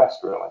do best,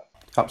 really.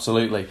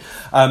 Absolutely.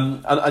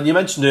 And you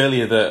mentioned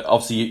earlier that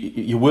obviously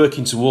you're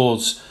working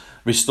towards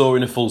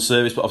restoring a full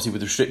service, but obviously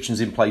with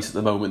restrictions in place at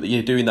the moment, that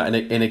you're doing that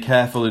in a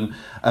careful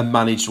and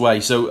managed way.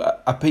 So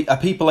are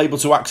people able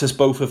to access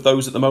both of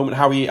those at the moment?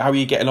 How are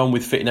you getting on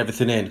with fitting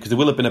everything in? Because there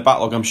will have been a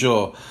backlog, I'm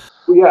sure.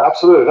 Well, yeah,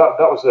 absolutely. That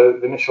was the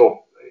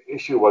initial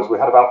issue. Was we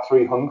had about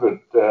 300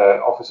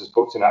 officers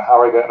booked in at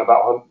Harrogate and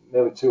about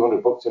nearly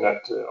 200 booked in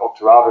at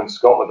Auchterarder in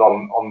Scotland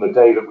on the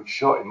day that we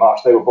shut in March.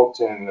 They were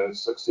booked in the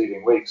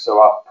succeeding week.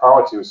 So our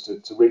priority was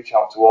to reach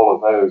out to all of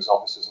those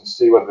officers and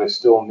see whether they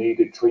still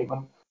needed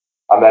treatment,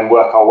 and then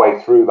work our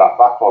way through that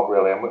backlog,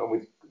 really. And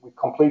we've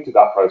completed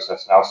that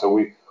process now. So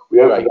we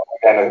opened up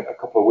again a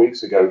couple of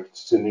weeks ago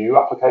to new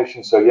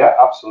applications. So yeah,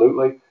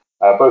 absolutely.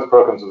 Both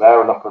programs are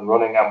there and up and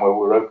running, and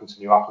we're open to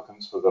new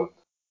applicants for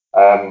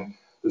them.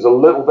 There's a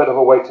little bit of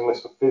a waiting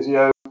list for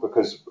physio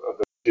because of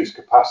the reduced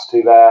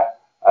capacity there.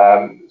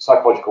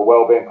 Psychological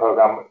wellbeing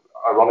program,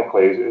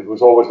 ironically, it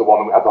was always the one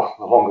that we had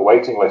the longer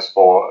waiting list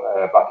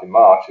for back in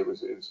March. It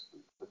was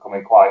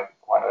becoming quite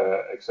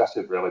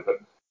excessive, really. But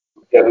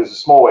yeah, there's a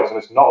small waiting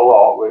list, not a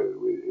lot.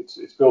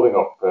 It's building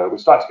up. We're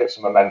starting to get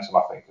some momentum,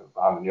 I think,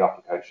 behind the new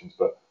applications,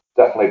 but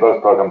definitely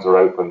both programs are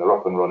open, they're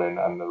up and running,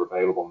 and they're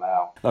available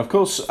now. Now, of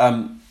course,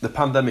 the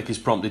pandemic has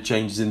prompted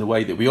changes in the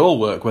way that we all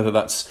work, whether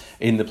that's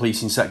in the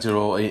policing sector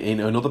or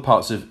in other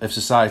parts of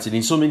society. And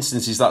in some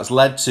instances, that's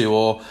led to,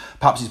 or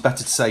perhaps it's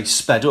better to say,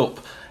 sped up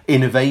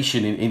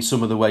innovation in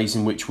some of the ways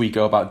in which we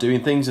go about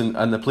doing things.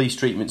 And the police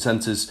treatment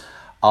centres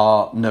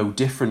are no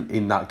different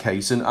in that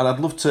case. And I'd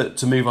love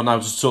to move on now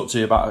to talk to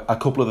you about a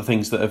couple of the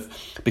things that have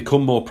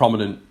become more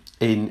prominent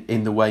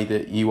in the way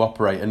that you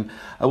operate. And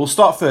we'll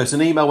start first.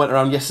 An email went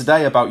around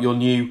yesterday about your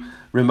new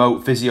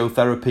remote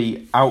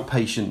physiotherapy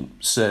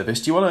outpatient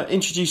service. Do you want to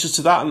introduce us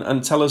to that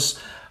and tell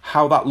us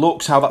how that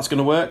looks, how that's going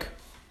to work,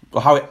 or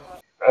how it...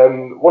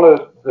 One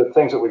of the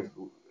things that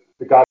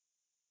the guys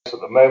at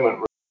the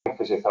moment,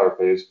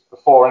 physiotherapy is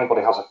before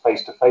anybody has a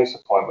face-to-face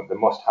appointment, they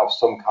must have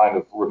some kind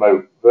of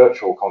remote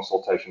virtual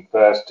consultation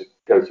first to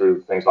go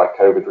through things like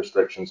COVID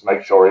restrictions,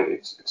 make sure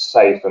it's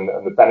safe, and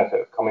the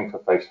benefit of coming for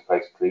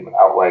face-to-face treatment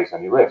outweighs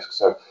any risk.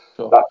 So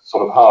that's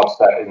sort of hard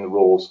set in the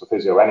rules for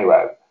physio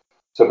anyway.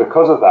 So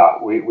because of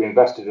that, we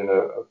invested in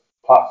a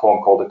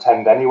platform called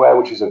Attend Anywhere,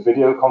 which is a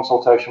video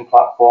consultation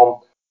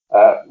platform.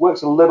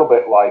 Works a little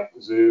bit like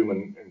Zoom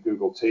and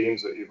Google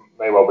Teams that you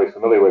may well be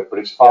familiar with, but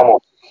it's far more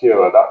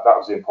secure. That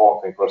was the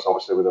important thing for us,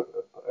 obviously, with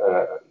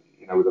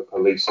a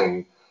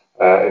policing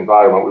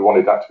environment. We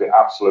wanted that to be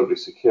absolutely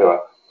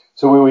secure.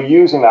 So we were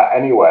using that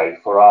anyway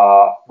for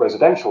our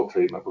residential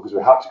treatment because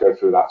we had to go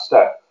through that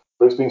step.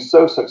 But it's been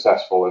so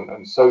successful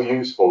and so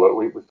useful that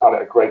we found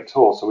it a great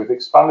tool. So we've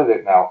expanded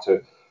it now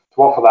to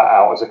offer that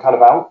out as a kind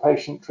of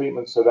outpatient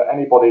treatment so that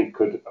anybody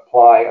could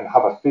apply and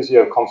have a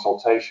physio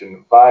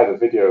consultation via the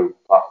video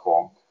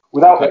platform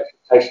without the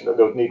expectation that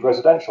they would need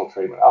residential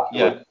treatment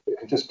afterwards. They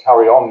can just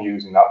carry on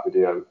using that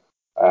video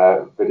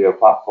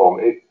platform.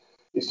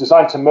 It's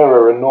designed to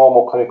mirror a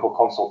normal clinical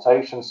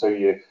consultation. So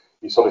you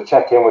sort of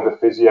check in with the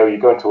physio, you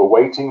go into a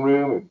waiting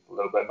room, a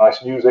little bit of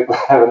nice music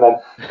there, and then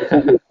the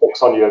physio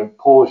clicks on you and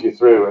pulls you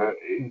through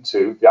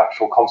into the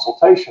actual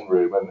consultation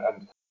room.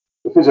 And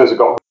the physios have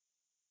got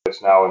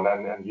now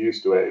and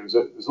used to it. There's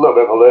a little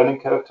bit of a learning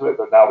curve to it,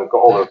 but now they've got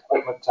all the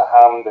equipment to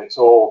hand. It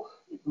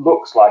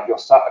looks like you're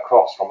sat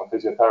across from a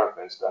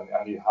physiotherapist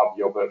and you have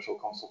your virtual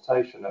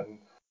consultation. And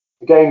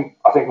again,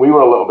 I think we were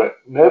a little bit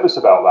nervous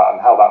about that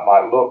and how that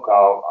might look.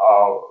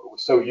 We're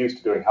so used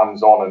to doing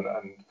hands-on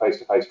and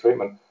face-to-face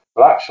treatment,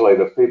 but actually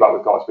the feedback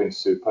we've got has been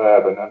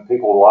superb, and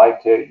people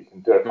like it. You can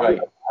do it from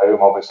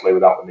home, obviously,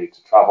 without the need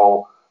to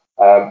travel.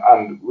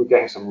 And we're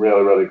getting some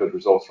really, really good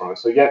results from it.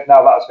 So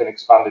now that has been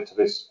expanded to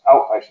this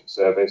outpatient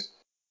service.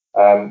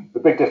 The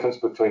big difference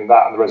between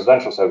that and the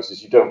residential service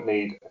is you don't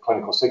need a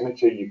clinical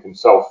signature. You can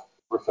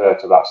self-refer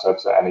to that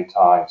service at any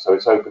time. So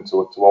it's open to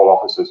all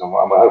officers, and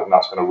we're hoping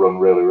that's going to run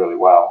really, really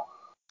well.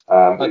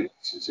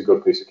 It's a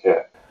good piece of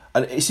kit.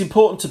 And it's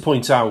important to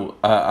point out,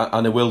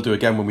 and I will do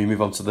again when we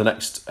move on to the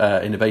next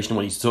innovation I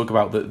want you to talk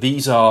about, that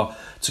these are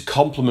to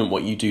complement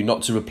what you do,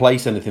 not to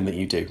replace anything that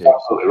you do.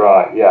 Absolutely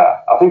right, yeah.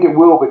 I think it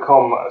will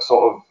become a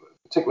sort of,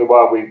 particularly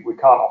while we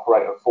can't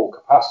operate at full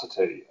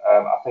capacity,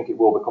 I think it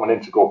will become an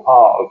integral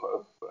part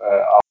of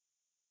our, I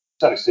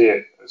certainly see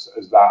it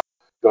as that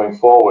going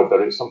forward,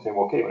 that it's something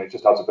we'll keep, and it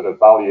just adds a bit of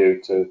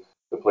value to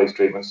the police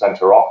treatment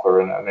centre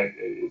offer, and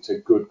it's a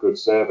good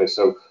service.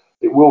 So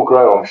it will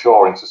grow, I'm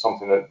sure, into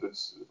something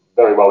that's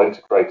very well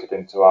integrated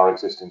into our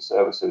existing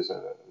services.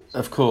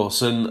 Of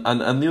course, and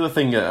the other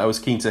thing I was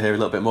keen to hear a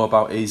little bit more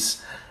about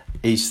is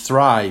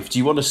Thrive. Do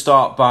you want to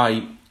start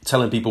by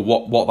telling people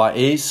what that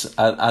is,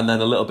 and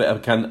then a little bit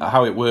of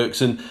how it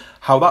works and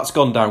how that's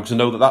gone down? Because I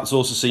know that's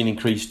also seen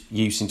increased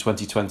use in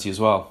 2020 as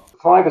well.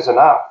 Thrive is an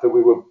app that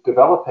we were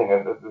developing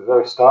at the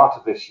very start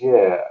of this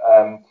year.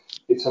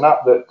 It's an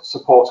app that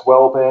supports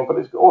well-being, but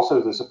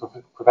there's a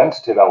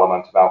preventative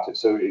element about it.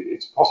 So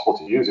it's possible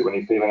to use it when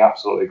you're feeling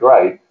absolutely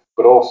great,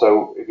 but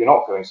also if you're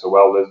not feeling so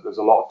well, there's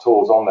a lot of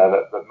tools on there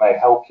that may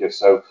help you.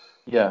 So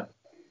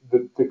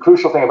the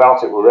crucial thing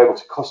about it, we were able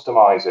to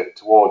customize it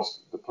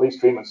towards the police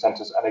treatment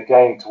centres and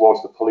again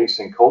towards the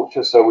policing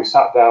culture. So we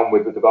sat down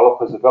with the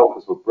developers. The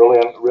developers were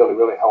brilliant, really,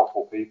 really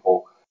helpful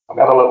people. And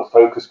we had a little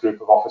focus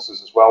group of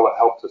officers as well that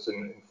helped us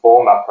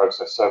inform that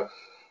process. So,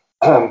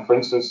 for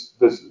instance,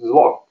 there's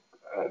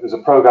a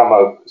program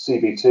of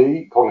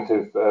CBT,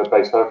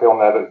 cognitive-based therapy on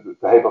there,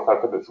 behavioural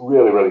therapy, that's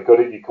really, really good.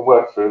 You can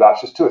work through that.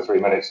 It's just 2 or 3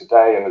 minutes a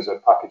day, and there's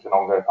an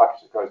ongoing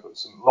package that goes, but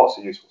there's lots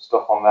of useful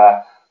stuff on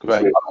there.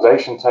 There's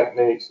relaxation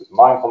techniques, there's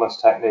mindfulness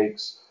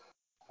techniques,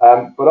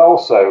 but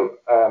also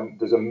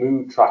there's a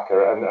mood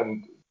tracker,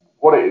 and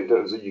what it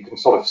does is you can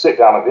sort of sit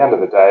down at the end of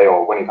the day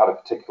or when you've had a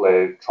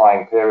particularly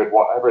trying period,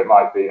 whatever it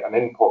might be, and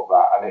input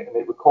that, and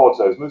it records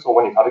those moods, or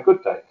when you've had a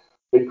good day.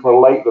 But you can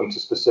relate them to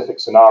specific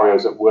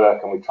scenarios at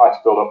work, and we try to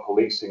build up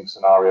policing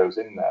scenarios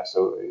in there,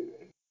 so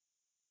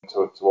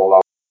to all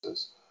our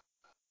officers.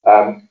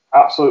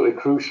 Absolutely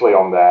crucially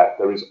on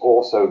there is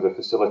also the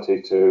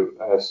facility to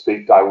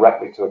speak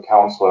directly to a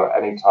counsellor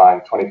at any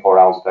time, 24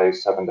 hours a day,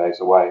 7 days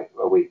a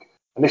week.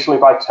 Initially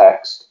by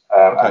text,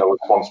 and I'll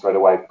respond straight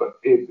away, but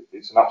if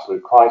it's an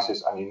absolute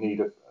crisis and you need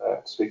to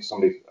speak to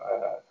somebody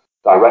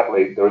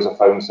directly, there is a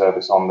phone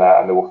service on there,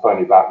 and they will phone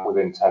you back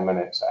within 10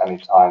 minutes at any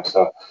time.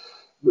 So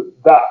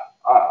that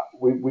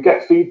we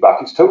get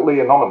feedback. It's totally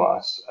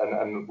anonymous,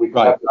 and we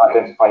can never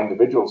identify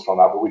individuals from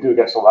that, but we do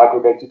get sort of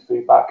aggregated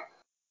feedback.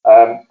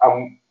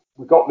 And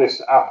we got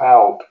this app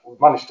out. We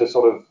managed to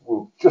we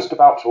were just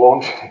about to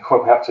launch it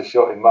when we had to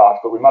shut in March,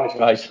 but we managed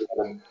to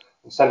and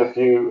send a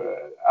few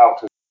out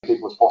to as many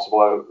people as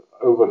possible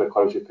over the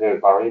closure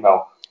period via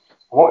email.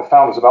 And what we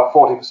found was about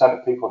 40%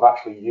 of people have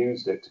actually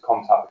used it to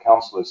contact the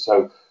counsellors.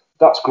 So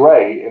that's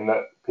great in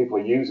that people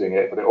are using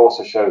it, but it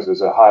also shows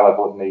there's a high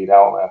level of need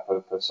out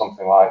there for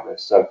something like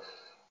this. So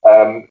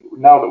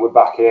now that we're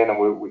back in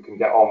and we can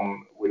get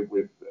on with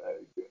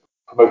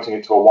promoting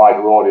it to a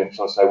wider audience,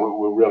 shall I say.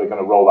 We're really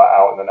going to roll that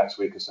out in the next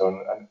week or so.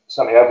 And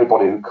certainly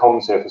everybody who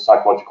comes here for the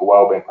psychological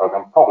wellbeing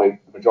program, probably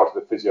the majority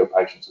of the physio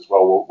patients as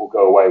well, will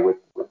go away with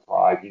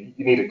Thrive. You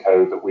need a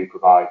code that we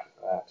provide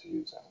to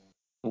use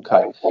it.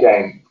 Okay.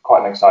 Again,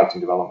 quite an exciting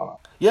development.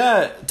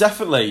 Yeah,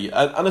 definitely.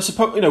 And I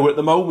suppose, at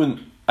the moment,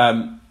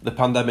 the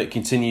pandemic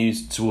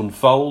continues to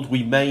unfold.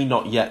 We may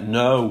not yet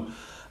know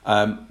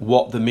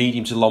what the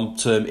medium to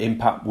long-term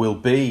impact will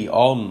be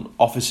on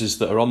officers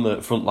that are on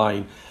the front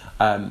line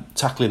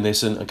tackling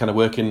this and kind of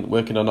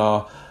working on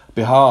our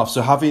behalf.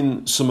 So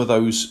having some of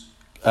those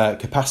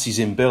capacities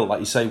inbuilt,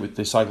 like you say, with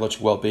the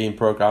psychological wellbeing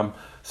program,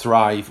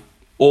 Thrive,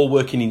 all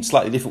working in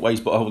slightly different ways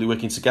but hopefully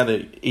working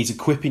together, is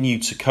equipping you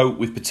to cope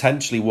with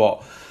potentially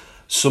what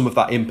some of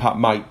that impact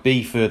might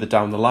be further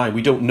down the line.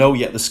 We don't know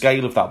yet the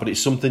scale of that, but it's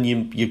something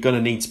you're going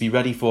to need to be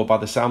ready for by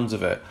the sounds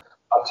of it.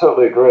 I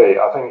totally agree.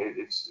 I think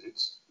it's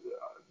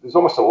there's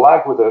almost a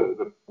lag with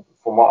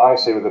from what I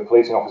see with the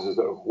policing officers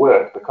that have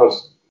worked,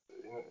 because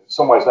in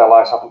some ways their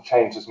lives haven't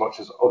changed as much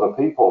as other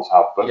people's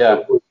have, but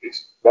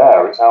it's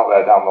there, it's out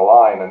there down the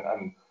line,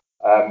 and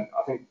I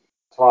think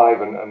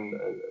Thrive and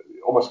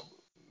almost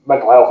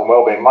mental health and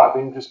wellbeing might have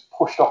been just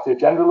pushed off the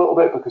agenda a little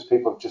bit because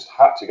people have just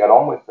had to get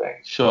on with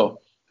things. Sure.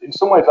 In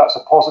some ways, that's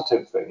a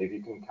positive thing. If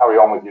you can carry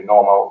on with your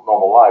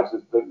normal lives,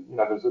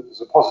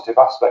 there's a positive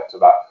aspect to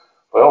that.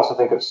 But I also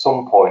think at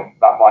some point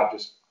that might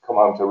just come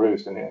home to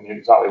roost. And you're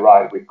exactly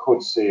right. We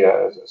could see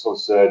a sort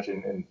of surge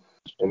in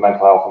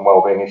mental health and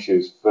wellbeing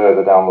issues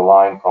further down the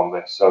line from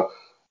this. So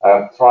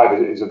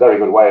Thrive is a very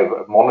good way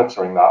of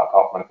monitoring that,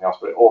 apart from anything else.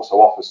 But it also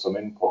offers some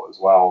input as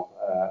well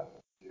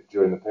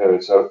during the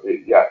period. So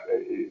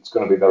it's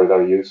going to be very,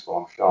 very useful,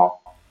 I'm sure.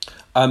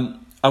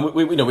 And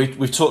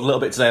we've talked a little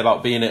bit today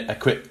about being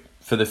equipped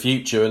for the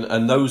future,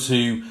 and those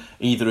who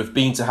either have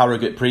been to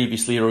Harrogate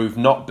previously or who've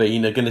not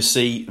been are going to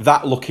see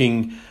that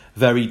looking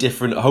very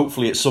different,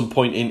 hopefully at some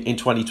point in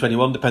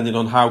 2021, depending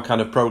on how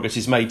kind of progress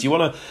is made. Do you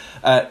want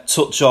to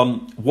touch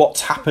on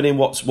what's happening,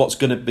 what's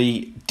going to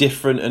be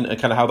different, and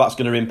kind of how that's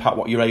going to impact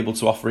what you're able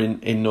to offer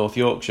in North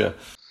Yorkshire?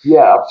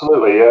 Yeah,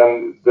 absolutely.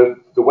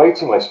 The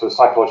waiting list for the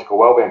psychological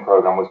wellbeing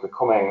program was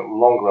becoming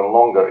longer and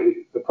longer.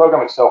 The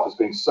program itself has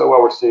been so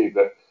well received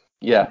that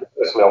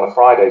especially on a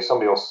Friday,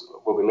 somebody else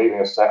will be leaving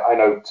us say, I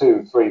know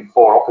 2, 3,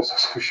 4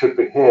 officers who should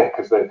be here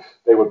because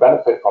they would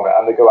benefit from it,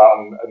 and they go out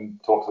and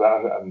talk to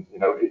them, and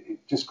it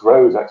just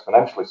grows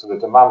exponentially. So the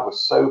demand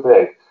was so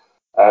big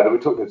that we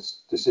took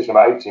this decision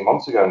about 18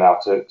 months ago now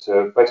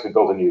to basically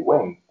build a new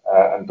wing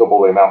and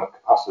double the amount of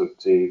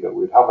capacity that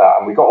we'd have that.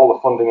 And we got all the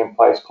funding in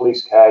place.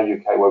 Police Care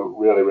UK were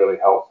really, really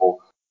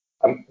helpful.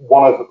 And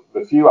one of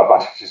the few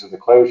advantages of the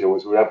closure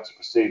was we were able to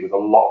proceed with a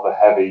lot of the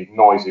heavy,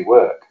 noisy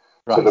work.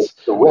 Right. So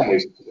the wing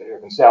is, you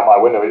can see out my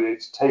window,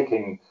 it's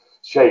taking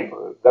shape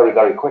very,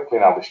 very quickly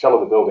now. The shell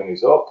of the building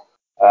is up.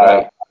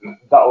 Right. And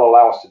that'll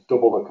allow us to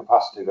double the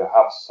capacity to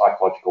have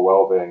psychological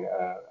wellbeing.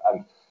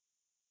 And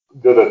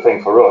the other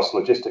thing for us,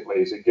 logistically,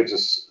 is it gives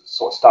us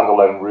sort of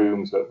standalone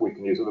rooms that we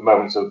can use. At the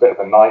moment, it's a bit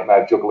of a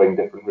nightmare juggling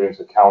different rooms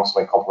of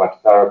counselling, complementary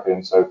therapy,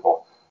 and so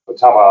forth. But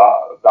to have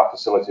that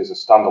facility as a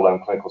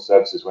standalone clinical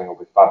services wing will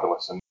be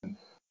fabulous. And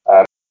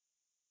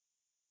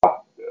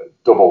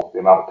double the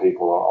amount of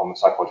people on the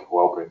psychological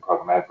wellbeing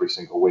program every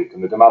single week,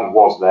 and the demand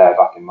was there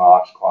back in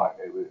March.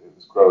 It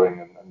was growing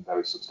and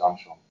very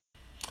substantial.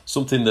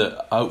 Something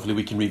that hopefully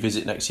we can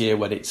revisit next year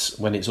when it's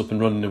up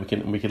and running,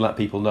 and we can let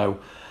people know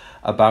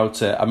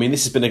about it. I mean,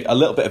 this has been a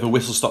little bit of a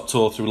whistle-stop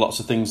tour through lots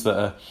of things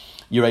that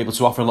you're able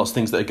to offer and lots of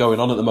things that are going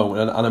on at the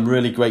moment, and I'm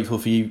really grateful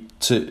for you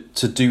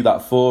to do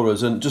that for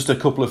us. And just a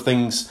couple of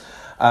things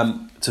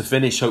to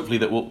finish, hopefully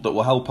that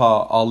will help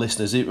our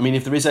listeners. I mean,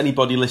 if there is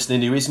anybody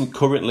listening who isn't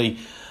currently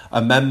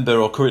a member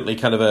or currently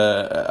kind of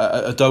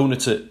a donor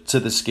to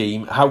the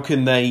scheme, how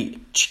can they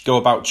go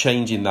about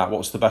changing that?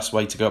 What's the best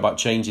way to go about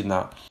changing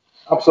that?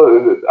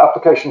 Absolutely. The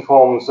application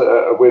forms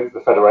are with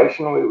the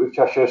Federation, with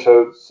Cheshire,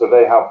 so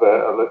they have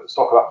a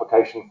stock of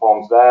application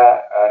forms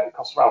there. It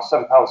costs around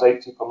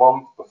 £7.80 per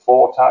month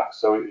before tax,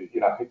 so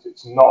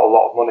it's not a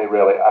lot of money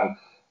really. And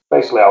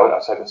basically, I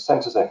say the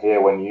centres are here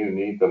when you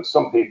need them.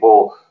 Some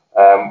people,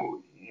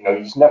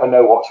 you just never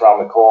know what's around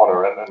the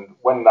corner, and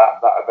when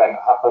that event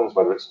happens,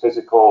 whether it's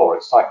physical or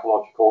it's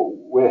psychological,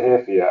 we're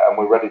here for you and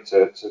we're ready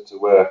to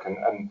work.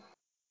 And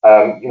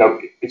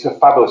it's a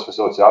fabulous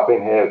facility. I've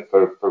been here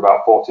for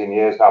about 14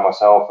 years now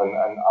myself, and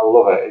I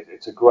love it.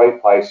 It's a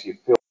great place. You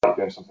feel like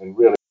you're doing something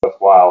really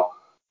worthwhile,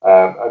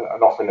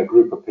 and offering a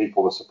group of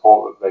people the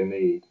support that they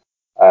need.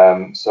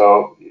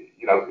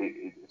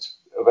 It's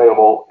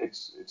available.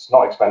 It's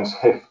not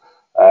expensive.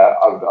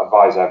 I would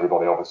advise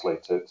everybody, obviously,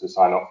 to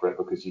sign up for it,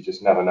 because you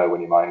just never know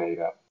when you might need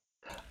it.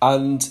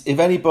 And if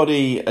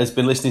anybody has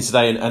been listening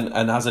today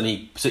and has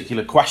any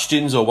particular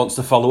questions or wants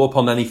to follow up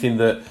on anything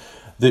that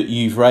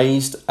you've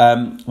raised,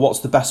 what's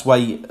the best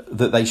way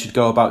that they should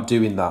go about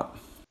doing that?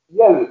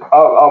 Yeah,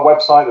 our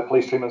website,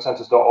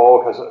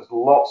 thepolicetreatmentcentres.org, has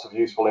lots of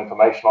useful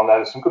information on there.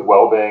 There's some good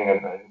wellbeing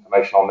and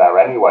information on there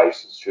anyway,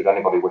 so should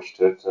anybody wish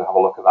to have a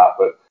look at that.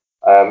 But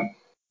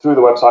through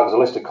the website, there's a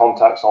list of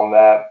contacts on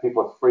there.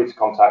 People are free to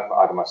contact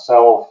either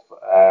myself,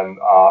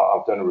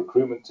 I've done a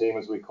recruitment team,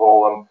 as we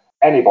call them.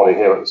 Anybody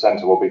here at the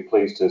centre will be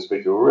pleased to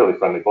speak to a really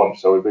friendly bunch.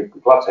 So we'd be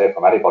glad to hear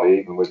from anybody,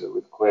 even with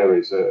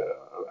queries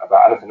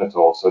about anything at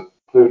all. So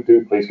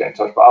do please get in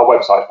touch. But our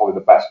website is probably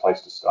the best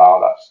place to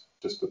start. That's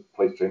just the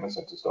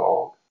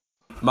policetreatmentcentres.org.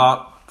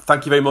 Mark,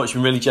 thank you very much. You've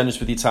been really generous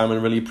with your time, and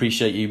I really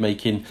appreciate you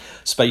making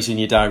space in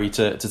your diary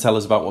to tell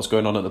us about what's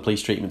going on at the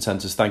police treatment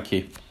centres. Thank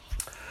you.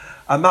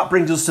 And that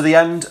brings us to the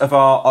end of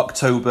our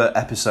October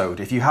episode.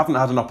 If you haven't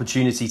had an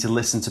opportunity to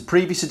listen to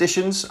previous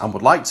editions and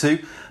would like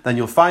to, then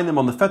you'll find them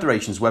on the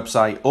Federation's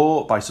website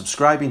or by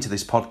subscribing to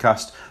this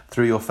podcast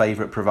through your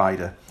favourite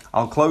provider.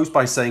 I'll close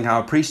by saying how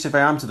appreciative I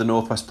am to the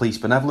North West Police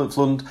Benevolent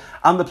Fund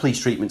and the Police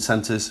Treatment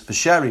Centres for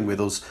sharing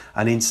with us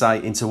an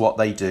insight into what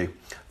they do.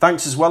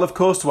 Thanks as well, of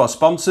course, to our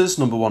sponsors,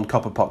 Number One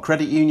Copper Pot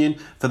Credit Union,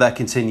 for their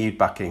continued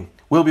backing.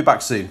 We'll be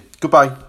back soon. Goodbye.